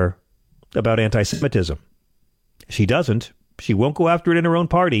care about anti-Semitism. She doesn't. She won't go after it in her own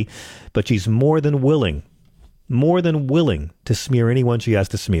party, but she's more than willing to smear anyone she has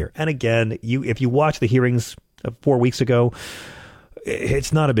to smear. And again, if you watch the hearings 4 weeks ago,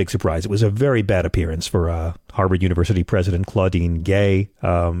 it's not a big surprise. It was a very bad appearance for Harvard University President Claudine Gay.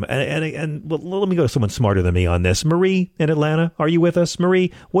 And well, let me go to someone smarter than me on this. Marie in Atlanta, are you with us?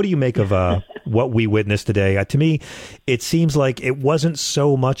 Marie, what do you make of what we witnessed today? To me, it seems like it wasn't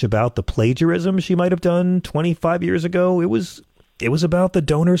so much about the plagiarism she might have done 25 years ago. It was about the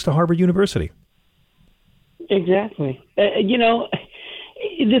donors to Harvard University. Exactly.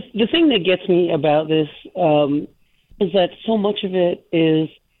 The thing that gets me about this is that so much of it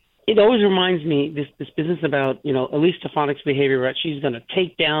always reminds me this business about, Elise Stefanik's behavior, right? She's going to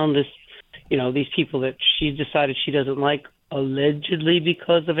take down these people that she decided she doesn't like, allegedly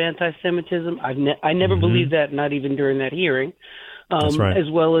because of anti-Semitism. I never believed that, not even during that hearing. That's right.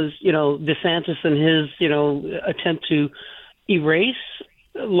 As well as, DeSantis and his, attempt to erase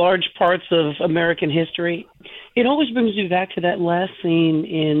large parts of American history. It always brings me back to that last scene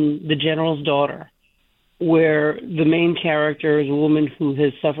in The General's Daughter, where the main character is a woman who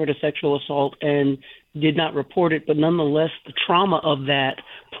has suffered a sexual assault and did not report it, but nonetheless the trauma of that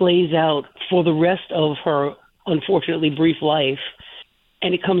plays out for the rest of her unfortunately brief life.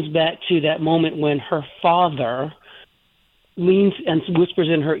 And it comes back to that moment when her father leans and whispers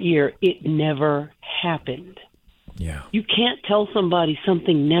in her ear, "It never happened." Yeah. You can't tell somebody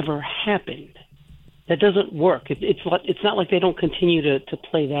something never happened. That doesn't work. It's not like they don't continue to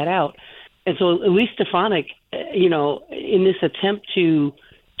play that out. And so Elise Stefanik, in this attempt to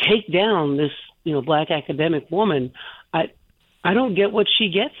take down this, black academic woman, I don't get what she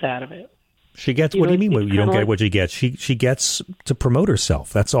gets out of it. She gets, what do you mean you don't get what she gets? She gets to promote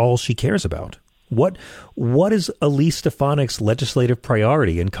herself. That's all she cares about. What is Elise Stefanik's legislative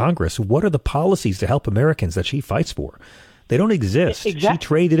priority in Congress? What are the policies to help Americans that she fights for? They don't exist. Exactly. She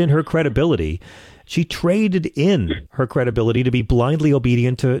traded in her credibility. She traded in her credibility to be blindly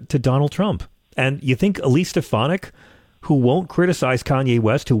obedient to Donald Trump. And you think Elise Stefanik, who won't criticize Kanye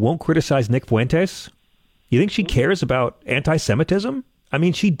West, who won't criticize Nick Fuentes, you think she cares about anti-Semitism? I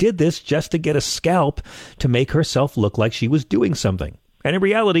mean, she did this just to get a scalp to make herself look like she was doing something. And in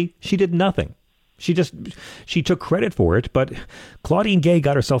reality, she did nothing. She took credit for it, but Claudine Gay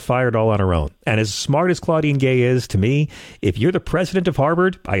got herself fired all on her own. And as smart as Claudine Gay is, to me, if you're the president of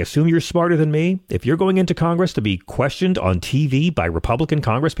Harvard, I assume you're smarter than me. If you're going into Congress to be questioned on TV by Republican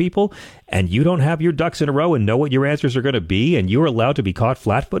Congress people, and you don't have your ducks in a row and know what your answers are going to be, and you're allowed to be caught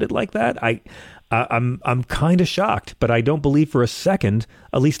flat-footed like that, I'm kind of shocked, but I don't believe for a second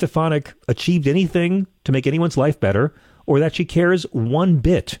Elise Stefanik achieved anything to make anyone's life better, or that she cares one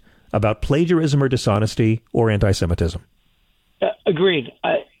bit about plagiarism or dishonesty or anti-Semitism. Agreed.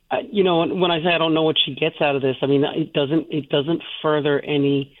 When I say I don't know what she gets out of this, I mean, it doesn't further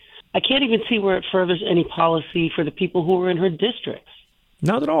any. I can't even see where it furthers any policy for the people who are in her districts.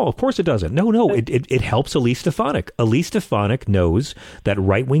 Not at all. Of course it doesn't. No. It helps Elise Stefanik. Elise Stefanik knows that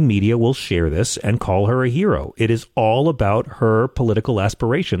right-wing media will share this and call her a hero. It is all about her political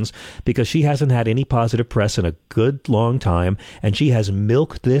aspirations because she hasn't had any positive press in a good long time, and she has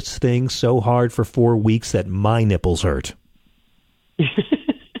milked this thing so hard for 4 weeks that my nipples hurt.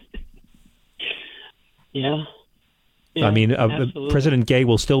 Yeah. I mean, President Gay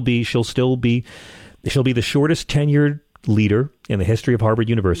she'll be the shortest tenured leader in the history of Harvard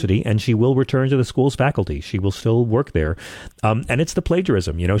University, and she will return to the school's faculty. She will still work there. And it's the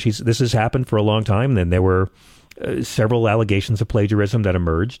plagiarism. This has happened for a long time. Then there were several allegations of plagiarism that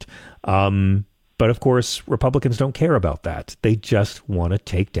emerged. But of course, Republicans don't care about that. They just want to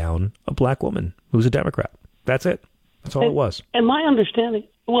take down a black woman who's a Democrat. That's it. That's all it was. And my understanding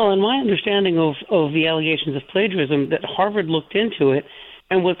of the allegations of plagiarism, that Harvard looked into it,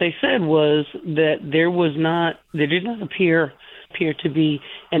 and what they said was that there did not appear to be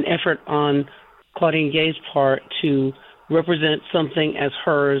an effort on Claudine Gay's part to represent something as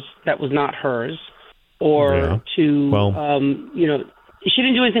hers that was not hers, or she didn't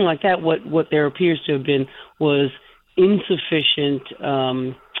do anything like that. What there appears to have been was insufficient,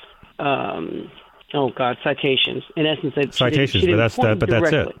 citations. In essence, citations, but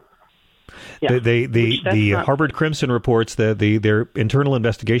that's it. Yeah. The Harvard Crimson reports that their internal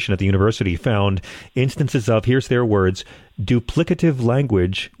investigation at the university found instances of, here's their words, duplicative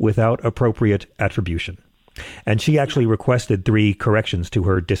language without appropriate attribution. And she actually requested 3 corrections to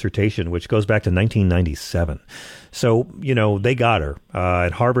her dissertation, which goes back to 1997. So, they got her.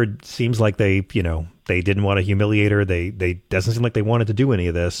 At Harvard, seems like they didn't want to humiliate her. They doesn't seem like they wanted to do any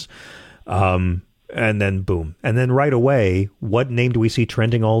of this. And then boom. And then right away, what name do we see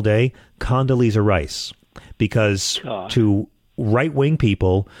trending all day? Condoleezza Rice. Because to right-wing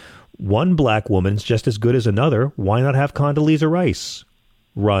people, one black woman's just as good as another. Why not have Condoleezza Rice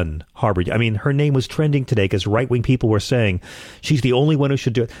run Harvard? I mean, her name was trending today because right-wing people were saying she's the only one who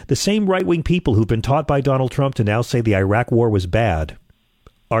should do it. The same right-wing people who've been taught by Donald Trump to now say the Iraq war was bad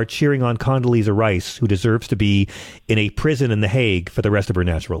are cheering on Condoleezza Rice, who deserves to be in a prison in The Hague for the rest of her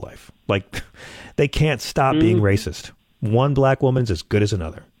natural life. Like, they can't stop being racist. One black woman's as good as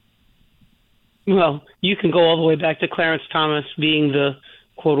another. Well, you can go all the way back to Clarence Thomas being the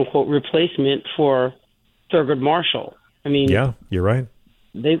quote-unquote replacement for Thurgood Marshall. I mean, yeah, you're right.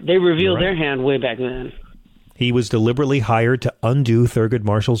 They revealed their hand way back then. He was deliberately hired to undo Thurgood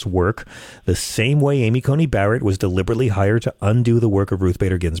Marshall's work the same way Amy Coney Barrett was deliberately hired to undo the work of Ruth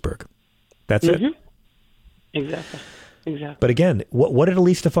Bader Ginsburg. That's it. Exactly. But again, what did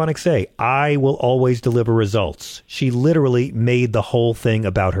Elise Stefanik say? I will always deliver results. She literally made the whole thing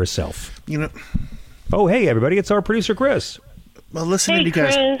about herself. Oh, hey, everybody. It's our producer, Chris. Well, listening to you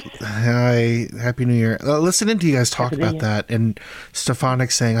guys, hi, Happy New Year. Listening to you guys talk about that, and Stefanik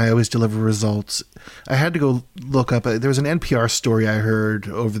saying, "I always deliver results." I had to go look up. There was an NPR story I heard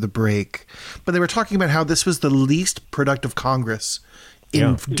over the break, but they were talking about how this was the least productive Congress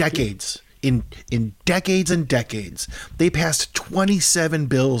in decades. In decades and decades, they passed 27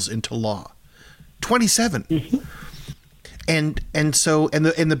 bills into law. 27. And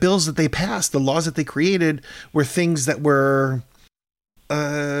the bills that they passed, the laws that they created, were things that were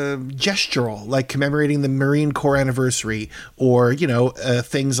gestural, like commemorating the Marine Corps anniversary, or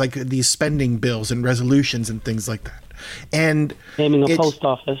things like these spending bills and resolutions and things like that. And naming a post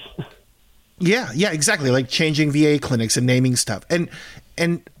office. Yeah, exactly, like changing VA clinics and naming stuff.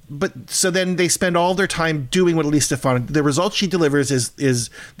 But so then they spend all their time doing what Elise Stefanik. The result she delivers is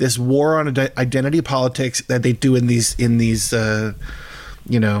this war on identity politics that they do in these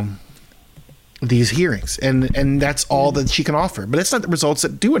these hearings, and that's all that she can offer. But it's not the results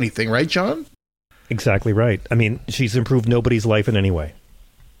that do anything, right, John? Exactly right. I mean, she's improved nobody's life in any way.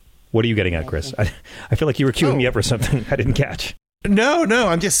 What are you getting at, Chris? I feel like you were queuing me up for something I didn't catch. No,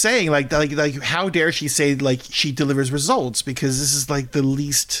 I'm just saying, like, how dare she say, like, she delivers results, because this is like the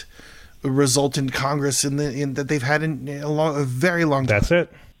least resultant Congress that they've had in a very long time. That's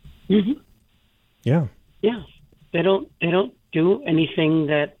it. Mm-hmm. Yeah. Yeah. They don't do anything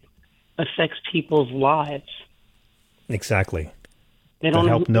that affects people's lives. Exactly. They don't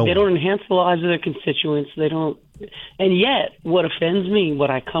help. They don't enhance the lives of their constituents. They don't. And yet, what offends me, what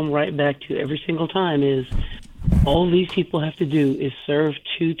I come right back to every single time, is all these people have to do is serve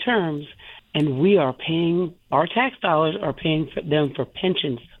 2 terms, and we are paying, our tax dollars are paying for them for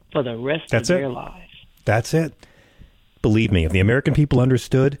pensions for the rest of their lives. That's it. Believe me, if the American people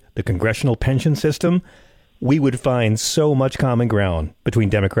understood the congressional pension system, we would find so much common ground between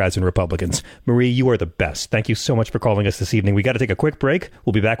Democrats and Republicans. Marie, you are the best. Thank you so much for calling us this evening. We got to take a quick break.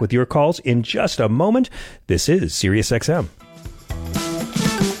 We'll be back with your calls in just a moment. This is SiriusXM.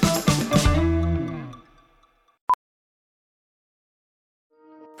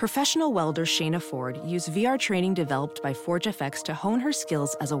 Professional welder Shayna Ford used VR training developed by ForgeFX to hone her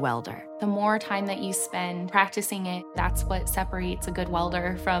skills as a welder. The more time that you spend practicing it, that's what separates a good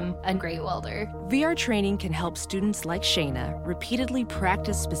welder from a great welder. VR training can help students like Shayna repeatedly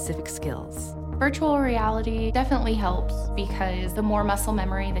practice specific skills. Virtual reality definitely helps because the more muscle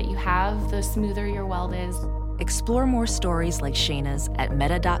memory that you have, the smoother your weld is. Explore more stories like Shayna's at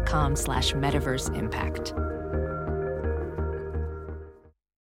meta.com/metaverseimpact.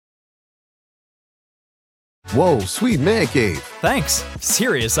 Whoa, sweet man cave. Thanks.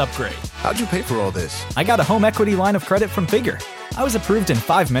 Serious upgrade. How'd you pay for all this? I got a home equity line of credit from Figure. I was approved in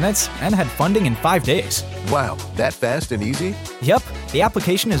 5 minutes and had funding in 5 days. Wow, that fast and easy? Yep. The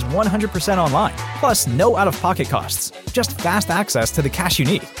application is 100% online, plus no out-of-pocket costs. Just fast access to the cash you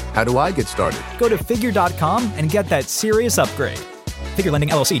need. How do I get started? Go to Figure.com and get that serious upgrade. Figure Lending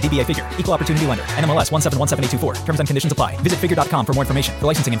LLC, DBA Figure, Equal Opportunity Lender, NMLS 1717824. Terms and conditions apply. Visit Figure.com for more information. For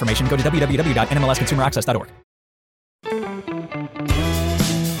licensing information, go to www.nmlsconsumeraccess.org.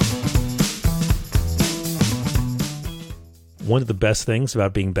 One of the best things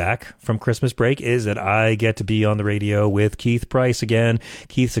about being back from Christmas break is that I get to be on the radio with Keith Price again.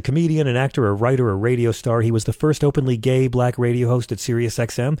 Keith's a comedian, an actor, a writer, a radio star. He was the first openly gay black radio host at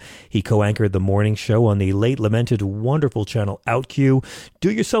SiriusXM. He co-anchored the morning show on the late lamented wonderful channel OutQ.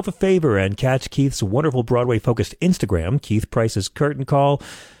 Do yourself a favor and catch Keith's wonderful Broadway-focused Instagram, Keith Price's Curtain Call.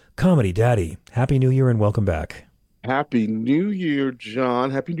 Comedy Daddy, Happy New Year and welcome back. Happy New Year,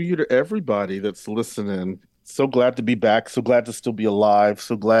 John. Happy New Year to everybody that's listening. So glad to be back. So glad to still be alive.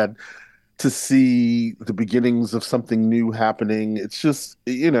 So glad to see the beginnings of something new happening. It's just,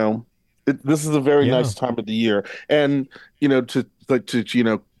 this is a very nice time of the year. And, to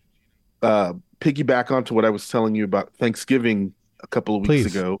piggyback onto what I was telling you about Thanksgiving a couple of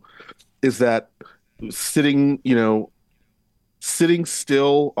weeks ago, is that sitting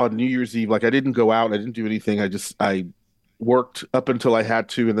still on New Year's Eve, like I didn't go out, I didn't do anything. I worked up until I had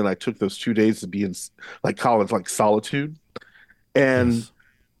to, and then I took those 2 days to be in college, like solitude. And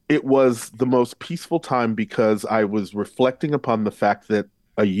it was the most peaceful time because I was reflecting upon the fact that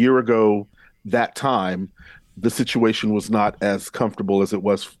a year ago, that time, the situation was not as comfortable as it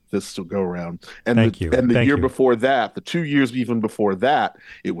was this to go around. And the year before that, the 2 years even before that,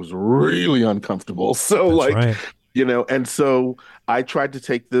 it was really uncomfortable. So right. And so I tried to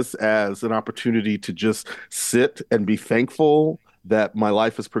take this as an opportunity to just sit and be thankful that my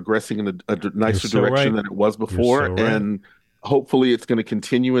life is progressing in a nicer direction than it was before. And hopefully it's going to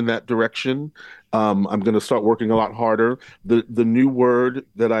continue in that direction. I'm going to start working a lot harder. The new word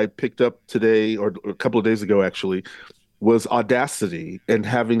that I picked up today, or a couple of days ago, actually, was audacity, and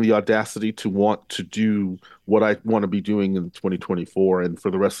having the audacity to want to do what I want to be doing in 2024 and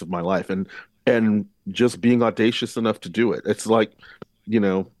for the rest of my life, and just being audacious enough to do it. It's like, you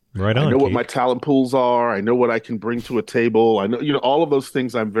know, right on, I know what Keith. my talent pools are. I know what I can bring to a table. I know, you know, all of those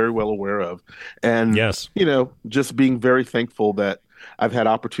things I'm very well aware of. And, yes, you know, just being very thankful that I've had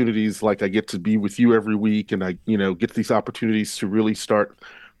opportunities like I get to be with you every week, and I, you know, get these opportunities to really start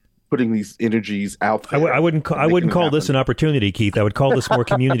putting these energies out there. I wouldn't call this an opportunity, Keith. I would call this more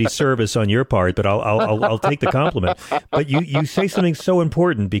community service on your part, but I'll take the compliment. But you say something so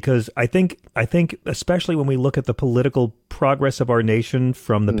important, because I think especially when we look at the political progress of our nation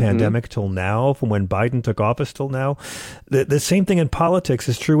from the pandemic till now, from when Biden took office till now, the same thing in politics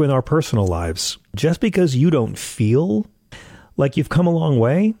is true in our personal lives. Just because you don't feel like you've come a long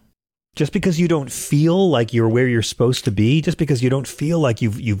way, just because you don't feel like you're where you're supposed to be, just because you don't feel like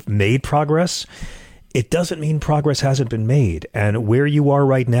you've made progress, it doesn't mean progress hasn't been made. And where you are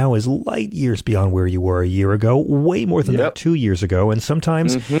right now is light years beyond where you were a year ago, way more than that 2 years ago. And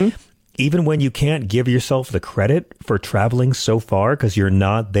sometimes, even when you can't give yourself the credit for traveling so far because you're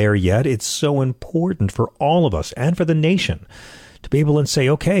not there yet, it's so important for all of us and for the nation to be able to say,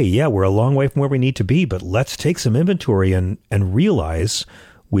 okay, yeah, we're a long way from where we need to be, but let's take some inventory and realize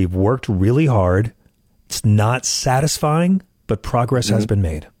we've worked really hard. It's not satisfying, but progress has been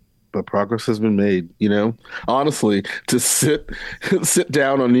made. But progress has been made, you know. Honestly, to sit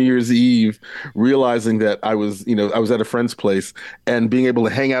down on New Year's Eve, realizing that I was at a friend's place, and being able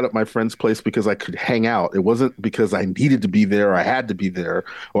to hang out at my friend's place because I could hang out. It wasn't because I needed to be there, or I had to be there,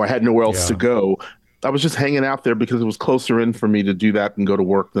 or I had nowhere else to go. I was just hanging out there because it was closer in for me to do that and go to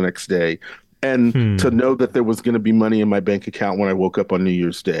work the next day. And to know that there was going to be money in my bank account when I woke up on New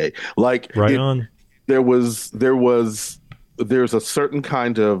Year's Day. Like, there's a certain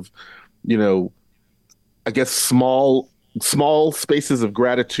kind of, you know, I guess small spaces of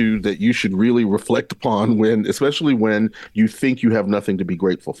gratitude that you should really reflect upon especially when you think you have nothing to be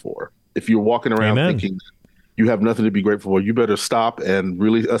grateful for. If you're walking around thinking you have nothing to be grateful for, you better stop and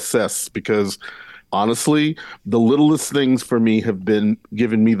really assess, because honestly, the littlest things for me have been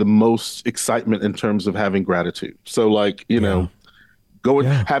giving me the most excitement in terms of having gratitude. So, like, you know,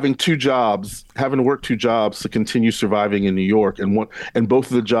 having having to work two jobs to continue surviving in New York, and both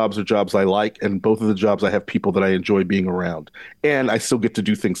of the jobs are jobs I like, and both of the jobs I have people that I enjoy being around, and I still get to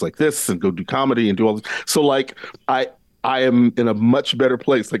do things like this and go do comedy and do all this. So, like, I am in a much better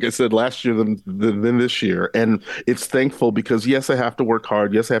place, like I said, last year than this year. And it's thankful because, yes, I have to work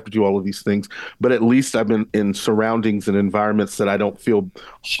hard. Yes, I have to do all of these things. But at least I'm in surroundings and environments that I don't feel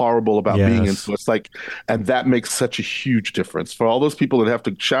horrible about being in. So it's like, and that makes such a huge difference. For all those people that have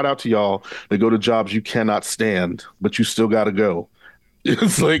to, shout out to y'all that go to jobs you cannot stand, but you still got to go.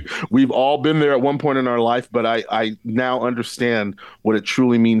 It's like, we've all been there at one point in our life, but I now understand what it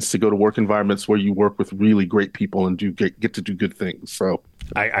truly means to go to work environments where you work with really great people and get to do good things. So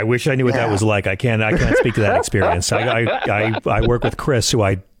I wish I knew what that was like. I can't speak to that experience. I work with Chris, who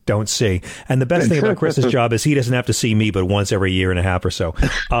I don't see. And the best thing about Chris's job is he doesn't have to see me but once every year and a half or so.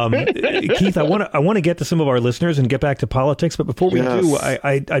 Keith, I want to get to some of our listeners and get back to politics. But before we do,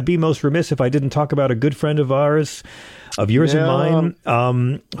 I'd be most remiss if I didn't talk about a good friend of ours, of yours and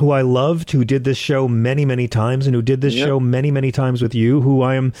mine, who I loved, who did this show many, many times, and who did this show many, many times with you, who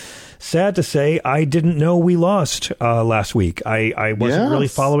I am sad to say I didn't know we lost last week. I wasn't really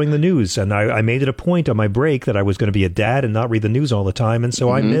following the news, and I made it a point on my break that I was going to be a dad and not read the news all the time, and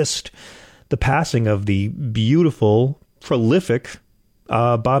so I missed the passing of the beautiful, prolific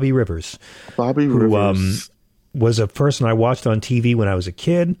Bobby Rivers. Who, was a person I watched on TV when I was a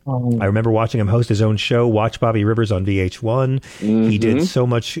kid. I remember watching him host his own show, Watch Bobby Rivers on VH1. He did so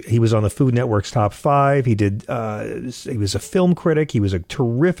much. He was on the Food Network's Top 5. He did. He was a film critic. He was a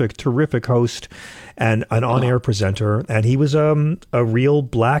terrific, terrific host and an on-air presenter. And he was a real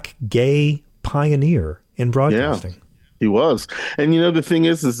black gay pioneer in broadcasting. Yeah, he was. And, you know, the thing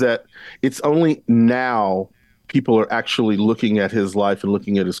is that it's only now people are actually looking at his life and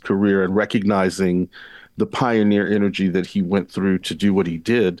looking at his career and recognizing the pioneer energy that he went through to do what he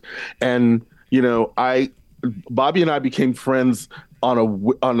did. And, you know, Bobby and I became friends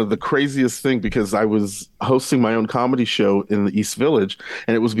on the craziest thing, because I was hosting my own comedy show in the East Village,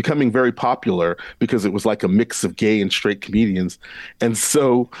 and it was becoming very popular because it was like a mix of gay and straight comedians. And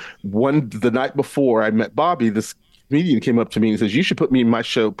so the night before I met Bobby, this comedian came up to me and says, "You should put me in my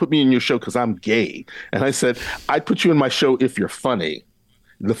show, put me in your show because I'm gay." And I said, "I'd put you in my show if you're funny.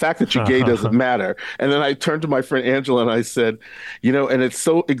 The fact that you're gay doesn't matter." And then I turned to my friend Angela and I said, you know, and it's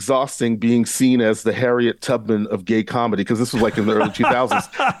so exhausting being seen as the Harriet Tubman of gay comedy, because this was like in the early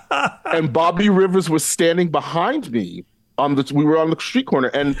 2000s. And Bobby Rivers was standing behind me we were on the street corner,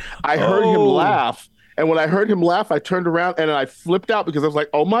 and I heard him laugh. And when I heard him laugh, I turned around and I flipped out because I was like,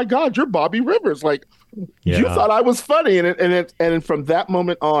 "Oh my God, you're Bobby Rivers!" Like, you thought I was funny, and from that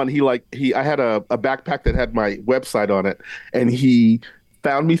moment on, I had a backpack that had my website on it, and he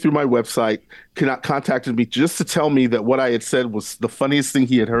found me through my website, contacted me just to tell me that what I had said was the funniest thing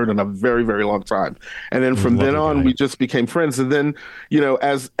he had heard in a very, very long time. And then from then on, we just became friends. And then,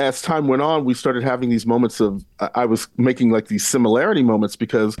 as time went on, we started having these moments of, I was making like these similarity moments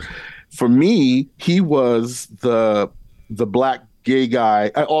because for me, he was the black gay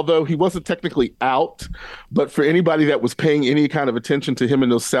guy, although he wasn't technically out, but for anybody that was paying any kind of attention to him in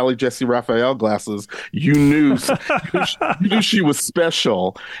those Sally Jesse Raphael glasses, you knew she was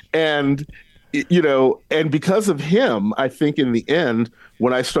special. And and because of him, I think in the end,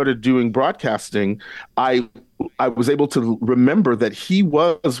 when I started doing broadcasting, I was able to remember that he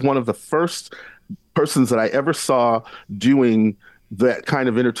was one of the first persons that I ever saw doing that kind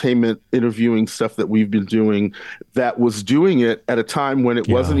of entertainment interviewing stuff that we've been doing, that was doing it at a time when it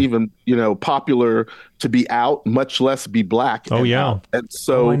wasn't even, popular to be out, much less be black. Out. And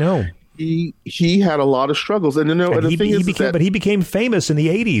so I know. He had a lot of struggles, and he became famous in the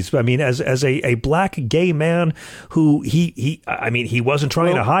 80s. I mean, as a black gay man who he wasn't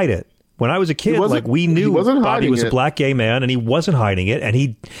trying to hide it. When I was a kid, we knew Bobby was a black gay man, and he wasn't hiding it,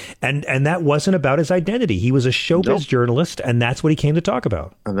 and that wasn't about his identity. He was a showbiz journalist, and that's what he came to talk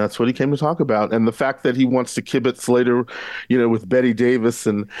about. And that's what he came to talk about. And the fact that he wants to kibitz later, with Betty Davis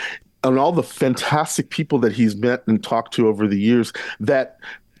and all the fantastic people that he's met and talked to over the years, that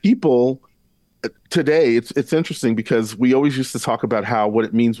people today, it's interesting because we always used to talk about what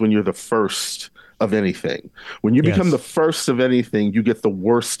it means when you're the first of anything. When you become the first of anything, you get the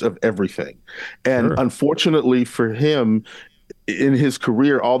worst of everything. And unfortunately for him, in his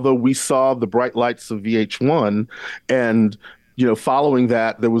career, although we saw the bright lights of VH1 and following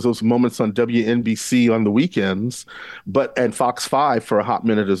that, there was those moments on WNBC on the weekends, and Fox 5 for a hot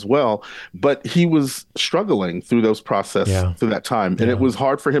minute as well. But he was struggling through those processes through that time. And it was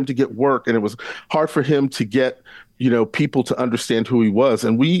hard for him to get work, and it was hard for him to get people to understand who he was.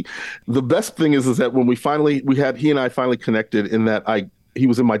 And the best thing is that when he and I finally connected in that he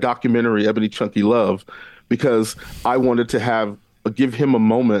was in my documentary, Ebony Chunky Love, because I wanted to give him a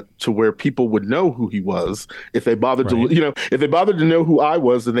moment to where people would know who he was. If they bothered to know who I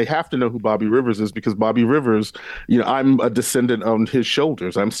was, then they have to know who Bobby Rivers is, because Bobby Rivers, I'm a descendant on his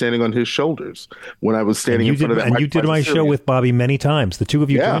shoulders. I'm standing on his shoulders when I was standing in front of that. And you did my show with Bobby many times. The two of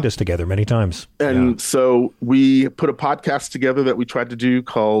you joined us together many times. And so we put a podcast together that we tried to do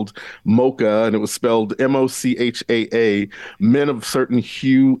called Mocha, and it was spelled MOCHAA, Men of Certain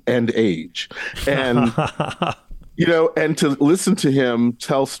Hue and Age. And and to listen to him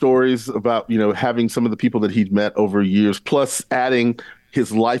tell stories about, having some of the people that he'd met over years, plus adding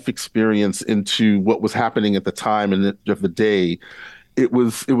his life experience into what was happening at the time and of the day, it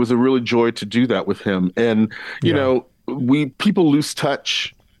was a really joy to do that with him. And, people lose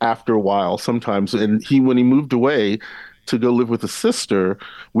touch after a while sometimes. And when he moved away to go live with his sister,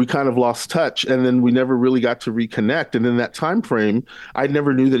 we kind of lost touch. And then we never really got to reconnect. And in that time frame, I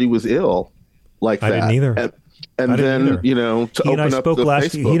never knew that he was ill like that. I didn't either. And then, he and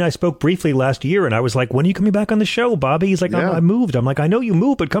I spoke briefly last year, and I was like, when are you coming back on the show, Bobby? He's like, I moved. I'm like, I know you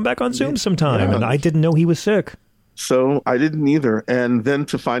moved, but come back on Zoom sometime. Yeah. And I didn't know he was sick. So I didn't either. And then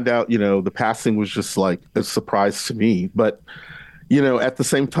to find out, the passing was just like a surprise to me. But, at the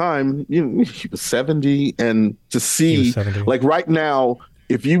same time, he was 70. And to see, like right now,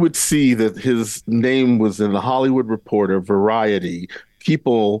 if you would see that his name was in the Hollywood Reporter, Variety,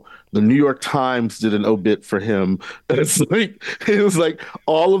 People, the New York Times did an obit for him. It was like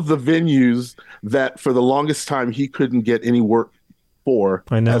all of the venues that for the longest time he couldn't get any work for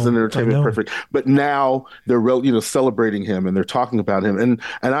as an entertainment perfect. But now they're celebrating him and they're talking about him. And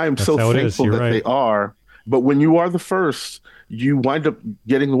I am so thankful that they are. But when you are the first, you wind up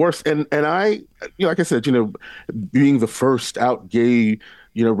getting the worst. And I, like I said, being the first out gay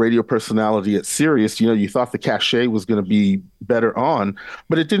radio personality at Sirius, you thought the cachet was going to be better on,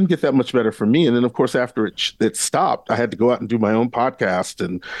 but it didn't get that much better for me. And then, of course, after it stopped, I had to go out and do my own podcast.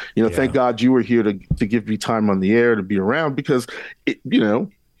 And, thank God you were here to give me time on the air to be around, because,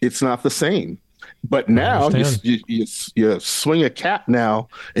 it's not the same. But now you swing a cat now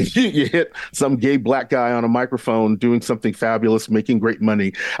and you hit some gay black guy on a microphone doing something fabulous, making great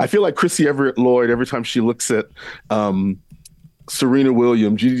money. I feel like Chrissy Everett Lloyd, every time she looks at Serena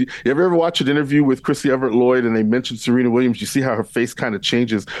Williams. You ever watch an interview with Chrissy Everett Lloyd and they mention Serena Williams? You see how her face kind of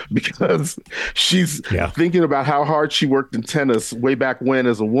changes because she's thinking about how hard she worked in tennis way back when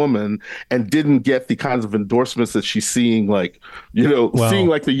as a woman and didn't get the kinds of endorsements that she's seeing, like, seeing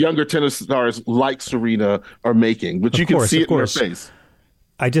like the younger tennis stars like Serena are making. But you can see it in her face.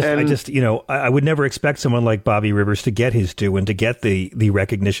 I would never expect someone like Bobby Rivers to get his due and to get the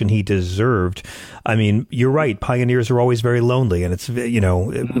recognition he deserved. I mean, you're right. Pioneers are always very lonely, and it's,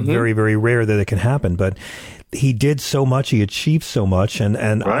 very, very rare that it can happen. But he did so much. He achieved so much.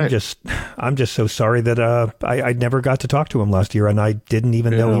 And I'm just so sorry that I never got to talk to him last year, and I didn't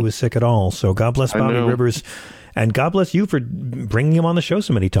even know he was sick at all. So God bless Bobby Rivers. And God bless you for bringing him on the show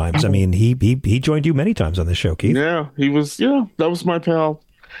so many times. I mean, he joined you many times on the show, Keith. Yeah, he was. Yeah, that was my pal.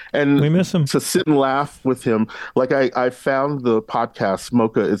 And we miss him. To sit and laugh with him. Like I found the podcast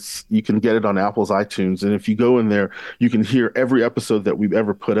Mocha. You can get it on Apple's iTunes, and if you go in there, you can hear every episode that we've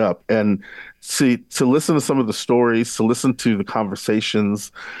ever put up. And to listen to some of the stories, to listen to the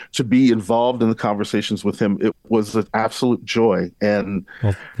conversations, to be involved in the conversations with him, it was an absolute joy. And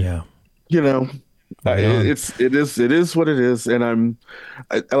it is what it is. And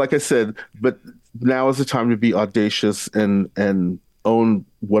like I said, but now is the time to be audacious and own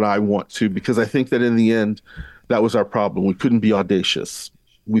what I want to, because I think that in the end, that was our problem. We couldn't be audacious.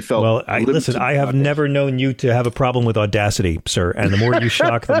 We felt I have never known you to have a problem with audacity, sir. And the more you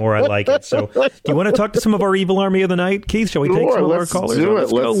shock, the more I like it. So, do you want to talk to some of our evil army of the night, Keith? Shall we take some of our callers?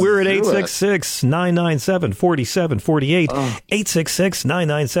 Let's go. We're at 866-997-4748.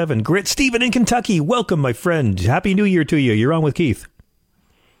 866-997 Grit. Stephen in Kentucky, welcome, my friend. Happy New Year to you. You're on with Keith.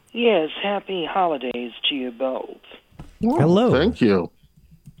 Yes, happy holidays to you both. Hello. Thank you.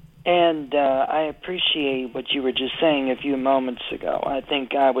 And I appreciate what you were just saying a few moments ago. I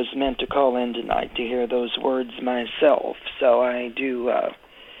think I was meant to call in tonight to hear those words myself. So I do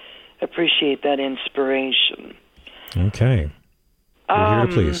appreciate that inspiration. Okay. We're here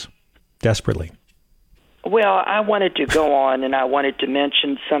to please. Desperately. Well, I wanted to go on, and I wanted to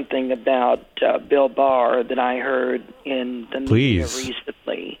mention something about Bill Barr that I heard in the media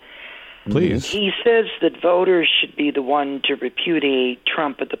recently. Please. He says that voters should be the one to repudiate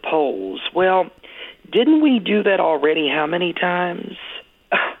Trump at the polls. Well, didn't we do that already how many times?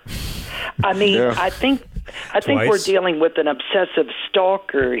 I mean, I think we're dealing with an obsessive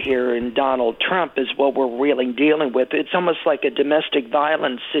stalker here in Donald Trump is what we're really dealing with. It's almost like a domestic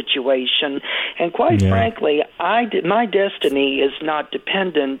violence situation. And quite frankly, my destiny is not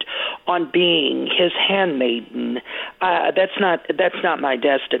dependent on being his handmaiden. That's not my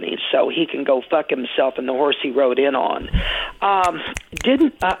destiny. So he can go fuck himself and the horse he rode in on.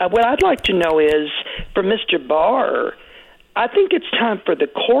 What I'd like to know is, for Mr. Barr, I think it's time for the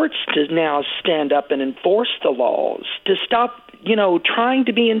courts to now stand up and enforce the laws, to stop, trying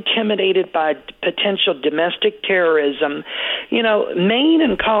to be intimidated by potential domestic terrorism. Maine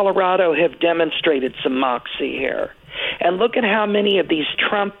and Colorado have demonstrated some moxie here. And look at how many of these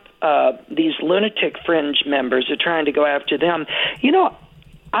Trump, these lunatic fringe members are trying to go after them.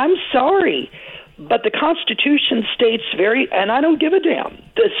 I'm sorry, but the Constitution states and I don't give a damn,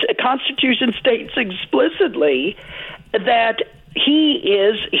 the Constitution states explicitly that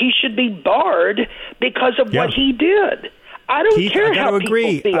he should be barred because of what he did. I don't care how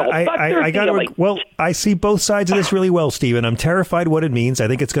people feel. Well, I see both sides of this really well, Stephen. I'm terrified what it means. I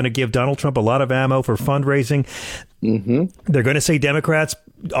think it's going to give Donald Trump a lot of ammo for fundraising. Mm-hmm. They're going to say Democrats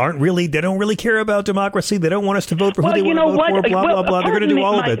they don't really care about democracy. They don't want us to vote for who they want to vote for, blah, blah, blah. They're going to do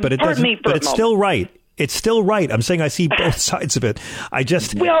all of it, but it's still right. It's still right. I'm saying I see both sides of it. I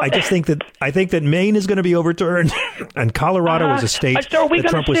think that Maine is going to be overturned, and Colorado is a state that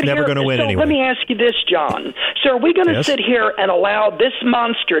Trump was never going to win anyway. Let me ask you this, John. So are we going to sit here and allow this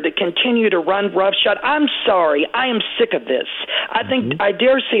monster to continue to run roughshod? I'm sorry. I am sick of this. I think I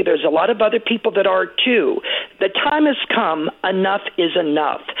dare say there's a lot of other people that are too. The time has come. Enough is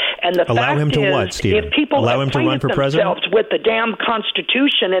enough. And the allow him to what, Stephen? If people allow him to run for president with the damn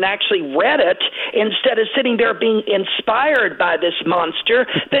Constitution and actually read it instead of sitting there being inspired by this monster,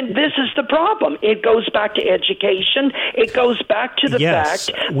 then this is the problem. It goes back to education. It goes back to the fact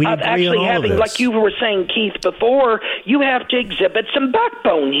of actually having, like you were saying, Keith, before, you have to exhibit some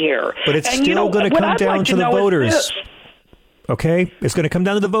backbone here. But it's still going to come down to the voters. Okay, it's going to come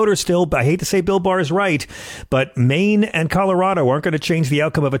down to the voters still. But I hate to say Bill Barr is right, but Maine and Colorado aren't going to change the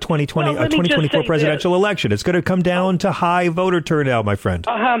outcome of a 2024 presidential election. It's going to come down to high voter turnout, my friend.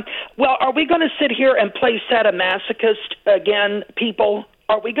 Well, are we going to sit here and play sadomasochist again, people?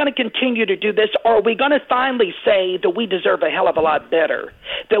 Are we going to continue to do this, or are we going to finally say that we deserve a hell of a lot better,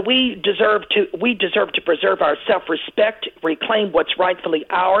 that we deserve to preserve our self-respect, reclaim what's rightfully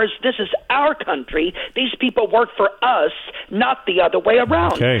ours? This is our country. These people work for us, not the other way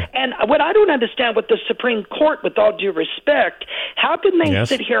around. Okay. And what I don't understand with the Supreme Court, with all due respect, how can they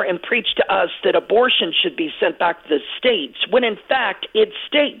sit here and preach to us that abortion should be sent back to the states, when in fact it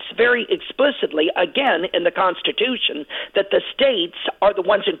states very explicitly, again, in the Constitution, that the states are the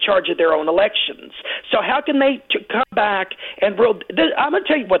ones in charge of their own elections. So how can they come back and rule? I'm going to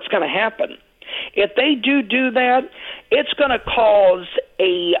tell you what's going to happen. If they do that, it's going to cause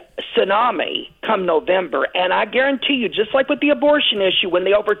a tsunami come November. And I guarantee you, just like with the abortion issue, when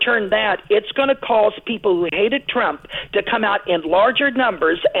they overturn that, it's going to cause people who hated Trump to come out in larger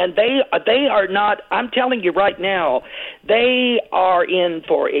numbers. And they are not, I'm telling you right now, they are in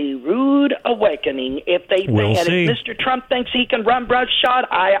for a rude awakening if they think. And if Mr. Trump thinks he can run roughshod,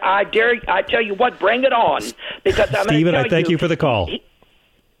 I tell you what, bring it on. Because I'm Stephen, I thank you for the call.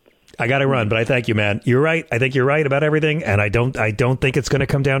 I got to run, but I thank you, man. You're right. I think you're right about everything, and I don't think it's going to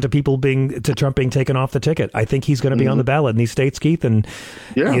come down to Trump being taken off the ticket. I think he's going to be on the ballot in these states, Keith, and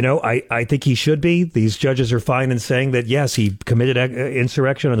I think he should be. These judges are fine in saying that yes, he committed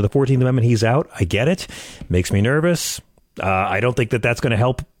insurrection under the 14th Amendment. He's out. I get it. Makes me nervous. I don't think that that's going to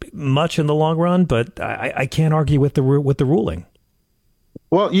help much in the long run, but I can't argue with the ruling.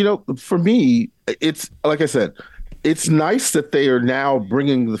 Well, for me, it's like I said. It's nice that they are now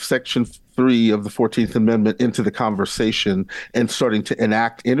bringing the Section 3 of the 14th Amendment into the conversation and starting to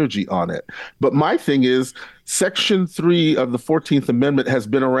enact energy on it. But my thing is, Section 3 of the 14th Amendment has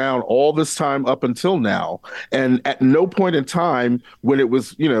been around all this time up until now. And at no point in time when it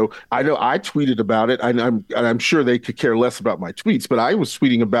was, I know I tweeted about it, and I'm sure they could care less about my tweets, but I was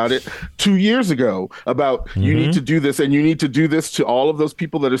tweeting about it 2 years ago about you need to do this, and you need to do this to all of those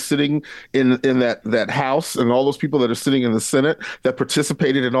people that are sitting in that House and all those people that are sitting in the Senate that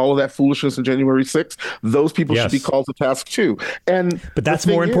participated in all of that foolishness on January 6th. Those people should be called to task too. But that's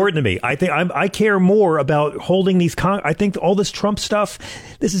more important to me. I think I care more about holding these. I think all this Trump stuff,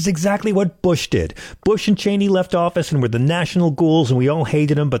 this is exactly what Bush did. Bush and Cheney left office and were the national ghouls, and we all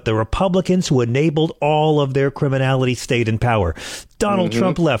hated them. But the Republicans who enabled all of their criminality stayed in power. Donald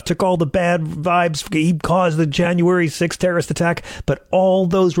Trump left, took all the bad vibes. He caused the January 6th terrorist attack. But all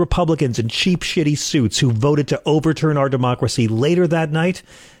those Republicans in cheap, shitty suits who voted to overturn our democracy later that night,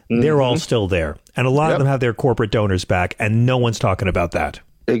 they're all still there. And a lot of them have their corporate donors back, and no one's talking about that.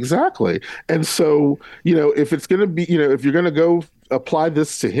 Exactly. And so, if it's going to be, if you're going to go apply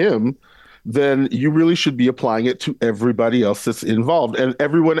this to him, then you really should be applying it to everybody else that's involved and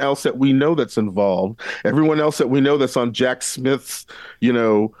everyone else that we know that's involved, everyone else that we know that's on Jack Smith's,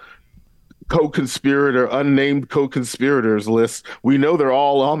 co-conspirator, unnamed co-conspirators list. We know they're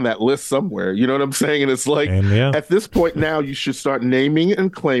all on that list somewhere. You know what I'm saying? And it's like, at this point now, you should start naming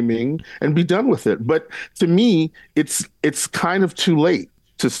and claiming and be done with it. But to me, it's kind of too late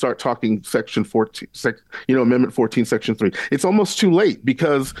to start talking Section 14, Amendment 14, Section 3. It's almost too late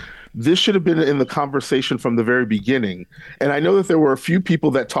because this should have been in the conversation from the very beginning. And I know that there were a few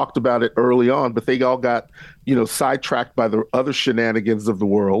people that talked about it early on, but they all got, sidetracked by the other shenanigans of the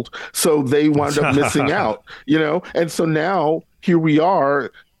world. So they wound up missing out, And so now here we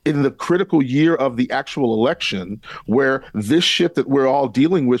are in the critical year of the actual election, where this shit that we're all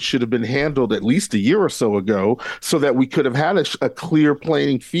dealing with should have been handled at least a year or so ago, so that we could have had a clear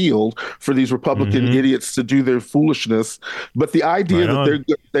playing field for these Republican idiots to do their foolishness. But the idea that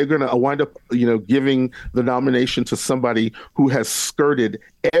they're going to wind up, giving the nomination to somebody who has skirted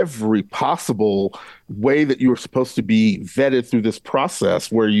every possible way that you are supposed to be vetted through this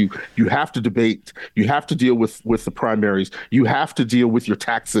process, where you have to debate, you have to deal with the primaries, you have to deal with your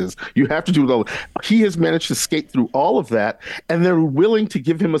taxes, you have to do it all. He has managed to skate through all of that, and they're willing to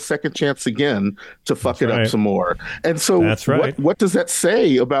give him a second chance again to fuck it up some more. And so what does that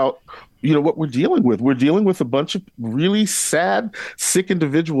say about what we're dealing with? We're dealing with a bunch of really sad, sick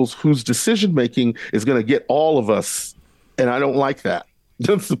individuals whose decision making is going to get all of us, and I don't like that.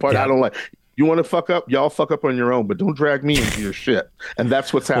 That's the part I don't like. You want to fuck up? Y'all fuck up on your own, but don't drag me into your shit. And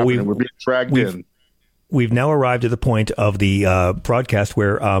that's what's happening. We're being dragged in. We've now arrived at the point of the broadcast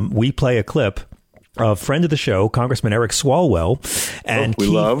where we play a clip of friend of the show, Congressman Eric Swalwell, and he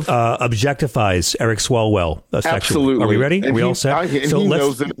objectifies Eric Swalwell sexually. Absolutely. Are we ready? Are we all set? So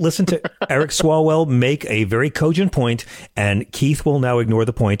let's listen to Eric Swalwell make a very cogent point, and Keith will now ignore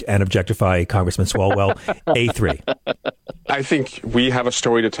the point and objectify Congressman Swalwell. A3. I think we have a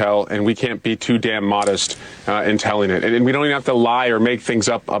story to tell, and we can't be too damn modest in telling it. And we don't even have to lie or make things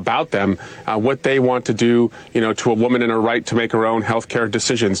up about them. What they want to do, to a woman in her right to make her own healthcare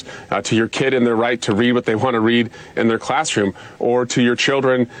decisions, to your kid and their right to read what they want to read in their classroom, or to your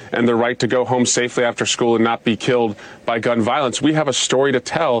children and their right to go home safely after school and not be killed by gun violence. We have a story to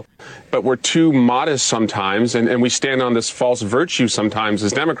tell, but we're too modest sometimes, and we stand on this false virtue sometimes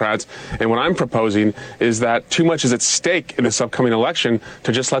as Democrats. And what I'm proposing is that too much is at stake in this upcoming election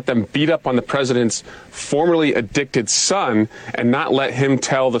to just let them beat up on the president's formerly addicted son and not let him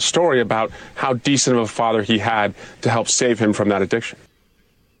tell the story about how decent of a father he had to help save him from that addiction.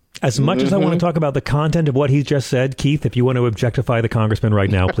 As much as I want to talk about the content of what he just said, Keith, if you want to objectify the congressman right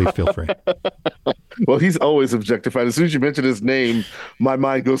now, please feel free. Well, he's always objectified. As soon as you mention his name, my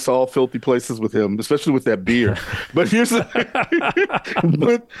mind goes to all filthy places with him, especially with that beard. But here's the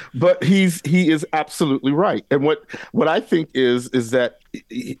but he is absolutely right. And what I think is that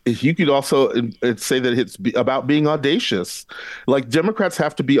you could also say that it's about being audacious. Like, Democrats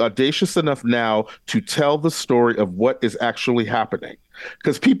have to be audacious enough now to tell the story of what is actually happening,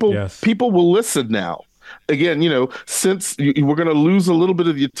 because people will listen now. Again, since we're going to lose a little bit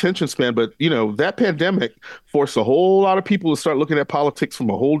of the attention span, but that pandemic forced a whole lot of people to start looking at politics from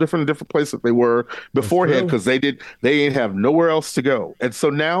a whole different place that they were beforehand, because they ain't have nowhere else to go. And so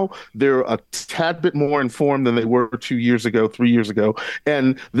now they're a tad bit more informed than they were 2 years ago, 3 years ago.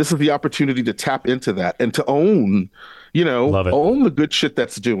 And this is the opportunity to tap into that and to own the good shit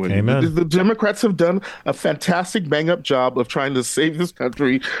that's doing. Amen. The Democrats have done a fantastic bang-up job of trying to save this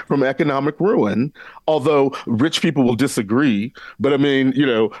country from economic ruin, although rich people will disagree. But I mean,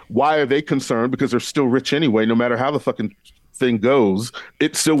 why are they concerned? Because they're still rich anyway, no matter how the fucking thing goes.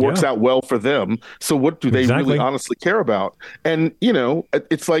 It still works out well for them. So what do they really honestly care about? And,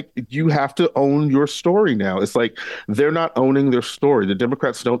 it's like you have to own your story now. It's like they're not owning their story. The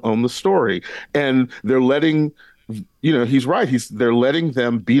Democrats don't own the story. And they're letting... he's right. They're letting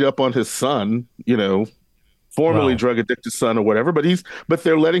them beat up on his son, formerly drug addicted son or whatever, but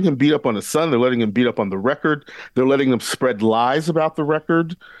they're letting him beat up on his son. They're letting him beat up on the record. They're letting them spread lies about the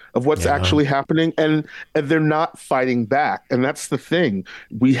record of what's actually happening. And they're not fighting back. And that's the thing.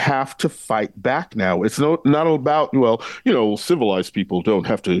 We have to fight back now. It's not about, civilized people don't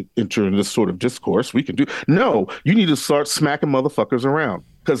have to enter in this sort of discourse. We can do. No, you need to start smacking motherfuckers around,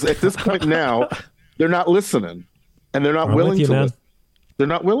 because at this point now, they're not listening. And they're not willing to listen. They're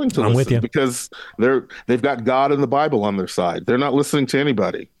not willing to listen because they've got God and the Bible on their side. They're not listening to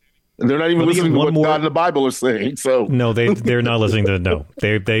anybody. And they're not even listening to what God and the Bible are saying. So no, they're not listening to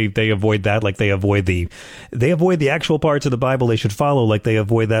They avoid that like they avoid the actual parts of the Bible they should follow, like they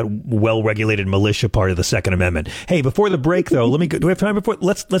avoid that well-regulated militia part of the Second Amendment. Hey, before the break though, do we have time before?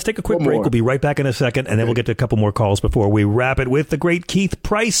 Let's take a quick break. We'll be right back in a second, and then we'll get to a couple more calls before we wrap it with the great Keith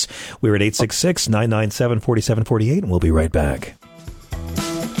Price. We're at 866-997-4748, and we'll be right back.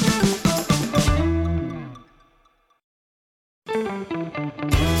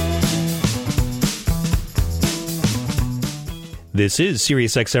 This is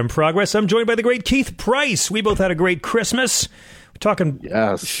SiriusXM Progress. I'm joined by the great Keith Price. We both had a great Christmas. We're talking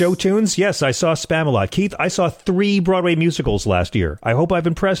show tunes. Yes, I saw Spamalot. Keith, I saw 3 Broadway musicals last year. I hope I've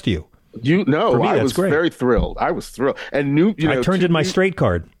impressed you. I was very thrilled. I was thrilled. And I turned in my straight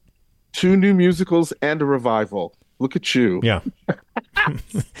card. 2 new musicals and a revival. Look at you. Yeah.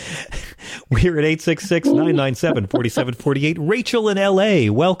 We're at 866-997-4748. Rachel in L.A.,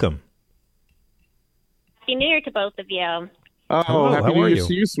 welcome. Happy New Year to both of you. Oh, happy New Year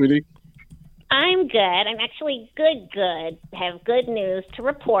to you, sweetie. I'm good. I'm actually good. Have good news to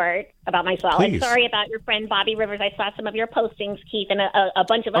report about myself. Please. I'm sorry about your friend Bobby Rivers. I saw some of your postings, Keith, and a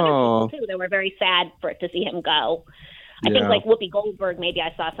bunch of other people, too, that were very sad to see him go. I think, like Whoopi Goldberg, maybe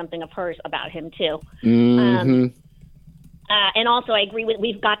I saw something of hers about him, too. Mm-hmm. And also, I agree with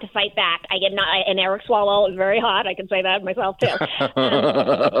we've got to fight back. And Eric Swalwell is very hot. I can say that myself too.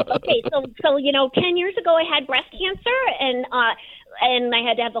 Okay, so 10 years ago, I had breast cancer, and I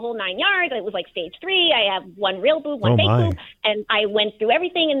had to have the whole 9 yards. It was like stage 3. I have one real boob, one fake boob, and I went through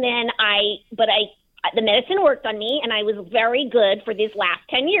everything. And then the medicine worked on me, and I was very good for these last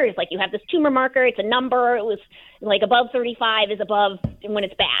 10 years. Like, you have this tumor marker, it's a number. It was like above 35 is above when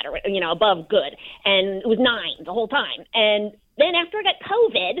it's bad, or, above good. And it was 9 the whole time. And then after I got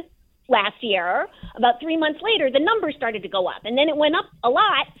COVID last year, about 3 months later, the numbers started to go up. And then it went up a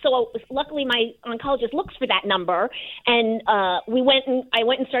lot. So luckily my oncologist looks for that number. And I went and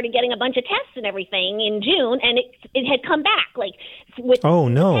started getting a bunch of tests and everything in June, and it had come back. Like, with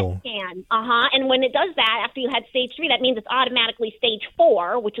the scan. And when it does that, after you had stage 3, that means it's automatically stage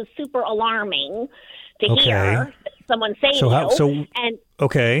 4, which is super alarming to hear someone say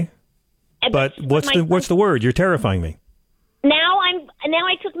okay. But what's the word? You're terrifying me. Now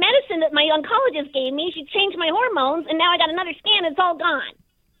I took medicine that my oncologist gave me. She changed my hormones, and now I got another scan. It's all gone.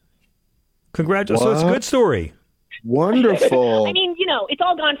 Congratulations! So it's a good story. Wonderful. I mean, it's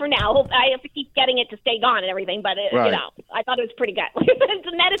all gone for now. I have to keep getting it to stay gone and everything, but I thought it was pretty good.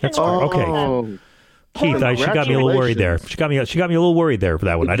 The medicine. That's okay. Keith, she got me a little worried there. She got me a little worried there for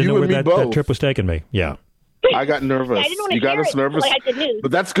that one. I didn't know where that trip was taking me. Yeah. I got nervous. I didn't want to you got us nervous. But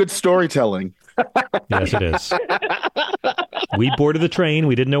that's good storytelling. Yes, it is. We boarded the train.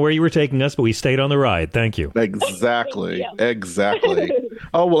 We didn't know where you were taking us, but we stayed on the ride. Thank you. Exactly. Exactly.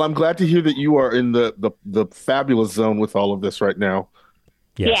 Oh, well, I'm glad to hear that you are in the fabulous zone with all of this right now.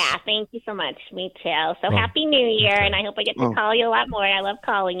 Yes. Yeah, thank you so much. Me too. So Happy New Year, and I hope I get to call you a lot more. I love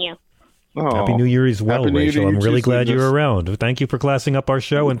calling you. Oh, Happy New Year as well, Rachel. I'm really glad you're around. Thank you for classing up our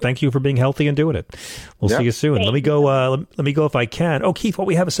show, and thank you for being healthy and doing it. We'll see you soon. Let me go. Let me go if I can. Oh, Keith, while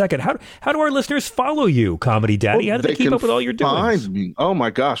we have a second, how do our listeners follow you, Comedy Daddy? How do they keep up with all your doings? Oh my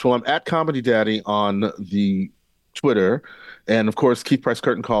gosh! Well, I'm at Comedy Daddy on the Twitter, and of course, Keith Price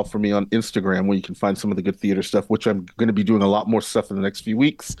Curtain Call for me on Instagram, where you can find some of the good theater stuff, which I'm going to be doing a lot more stuff in the next few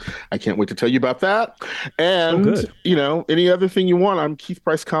weeks. I can't wait to tell you about that. And any other thing you want, I'm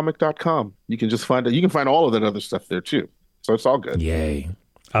KeithPriceComic.com. You can just find it. You can find all of that other stuff there too. So it's all good. Yay.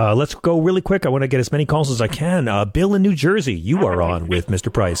 Let's go really quick. I want to get as many calls as I can. Bill in New Jersey, you are on with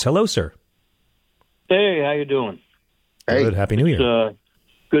Mr. Price. Hello, sir. Hey, how you doing? Hey. Good. Happy New Year.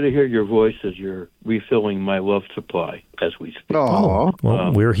 Good to hear your voice as you're refilling my love supply as we speak. Oh,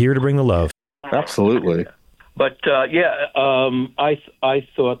 well, we're here to bring the love. Absolutely. But I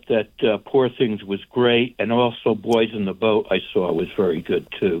thought that Poor Things was great, and also Boys in the Boat I saw was very good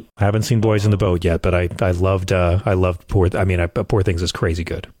too. I haven't seen Boys in the Boat yet, but I loved Poor. Poor Things is crazy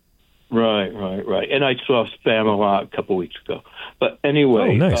good. Right. And I saw Spam-A-Lot a couple weeks ago. But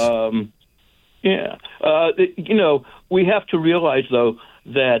anyway, nice. We have to realize though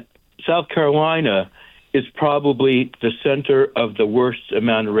that South Carolina is probably the center of the worst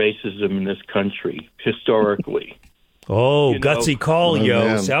amount of racism in this country historically. Oh, gutsy call, yo.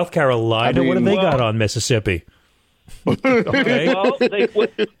 Man. South Carolina, what have they got on Mississippi? Okay. Well,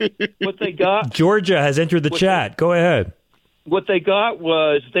 what they got... Georgia has entered the chat. Go ahead. What they got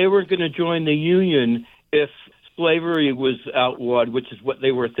was they were going to join the Union if slavery was outlawed, which is what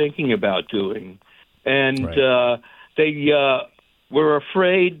they were thinking about doing. And they were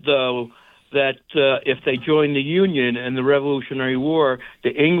afraid, though, that if they joined the Union and the Revolutionary War, the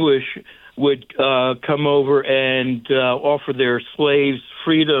English would come over and offer their slaves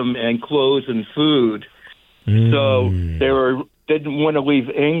freedom and clothes and food. So they didn't want to leave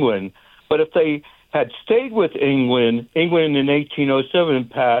England. But if they had stayed with England in 1807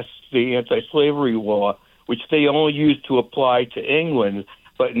 passed the anti-slavery law, which they only used to apply to England.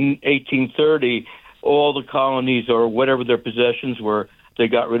 But in 1830, all the colonies or whatever their possessions were, they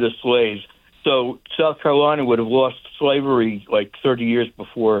got rid of slaves. So South Carolina would have lost slavery like 30 years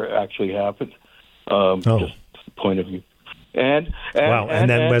before it actually happened. Just the point of view. And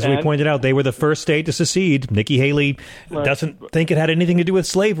then, as we pointed out, they were the first state to secede. Nikki Haley doesn't think it had anything to do with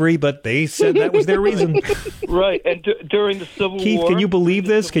slavery, but they said that was their reason. Right. And during the Civil War... Keith, can you believe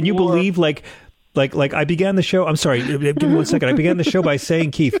this? Can you believe, like I began the show... I'm sorry, give me 1 second. I began the show by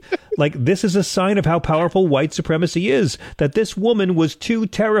saying, Keith, this is a sign of how powerful white supremacy is, that this woman was too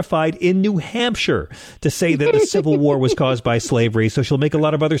terrified in New Hampshire to say that the Civil War was caused by slavery, so she'll make a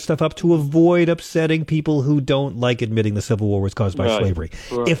lot of other stuff up to avoid upsetting people who don't like admitting the Civil War was caused by slavery.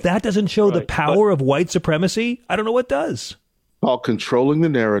 Right. If that doesn't show the power of white supremacy, I don't know what does. Called controlling the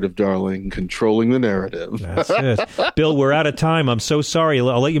narrative, darling. Controlling the narrative. That's it. Bill, we're out of time. I'm so sorry.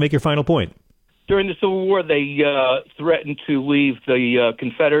 I'll let you make your final point. During the Civil War, they threatened to leave the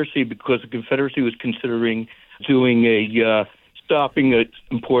Confederacy because the Confederacy was considering doing stopping the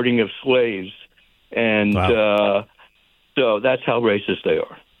importing of slaves. And so that's how racist they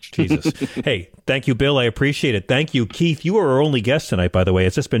are. Jesus. Hey, thank you, Bill. I appreciate it. Thank you, Keith. You are our only guest tonight, by the way.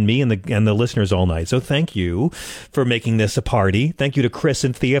 It's just been me and the listeners all night. So thank you for making this a party. Thank you to Chris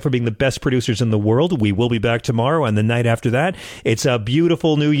and Thea for being the best producers in the world. We will be back tomorrow and the night after that. It's a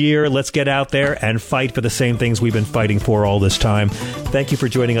beautiful new year. Let's get out there and fight for the same things we've been fighting for all this time. Thank you for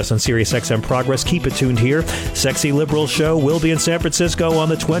joining us on SiriusXM Progress. Keep it tuned here. Sexy Liberal Show will be in San Francisco on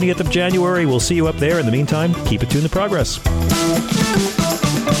the 20th of January. We'll see you up there. In the meantime, keep it tuned to Progress.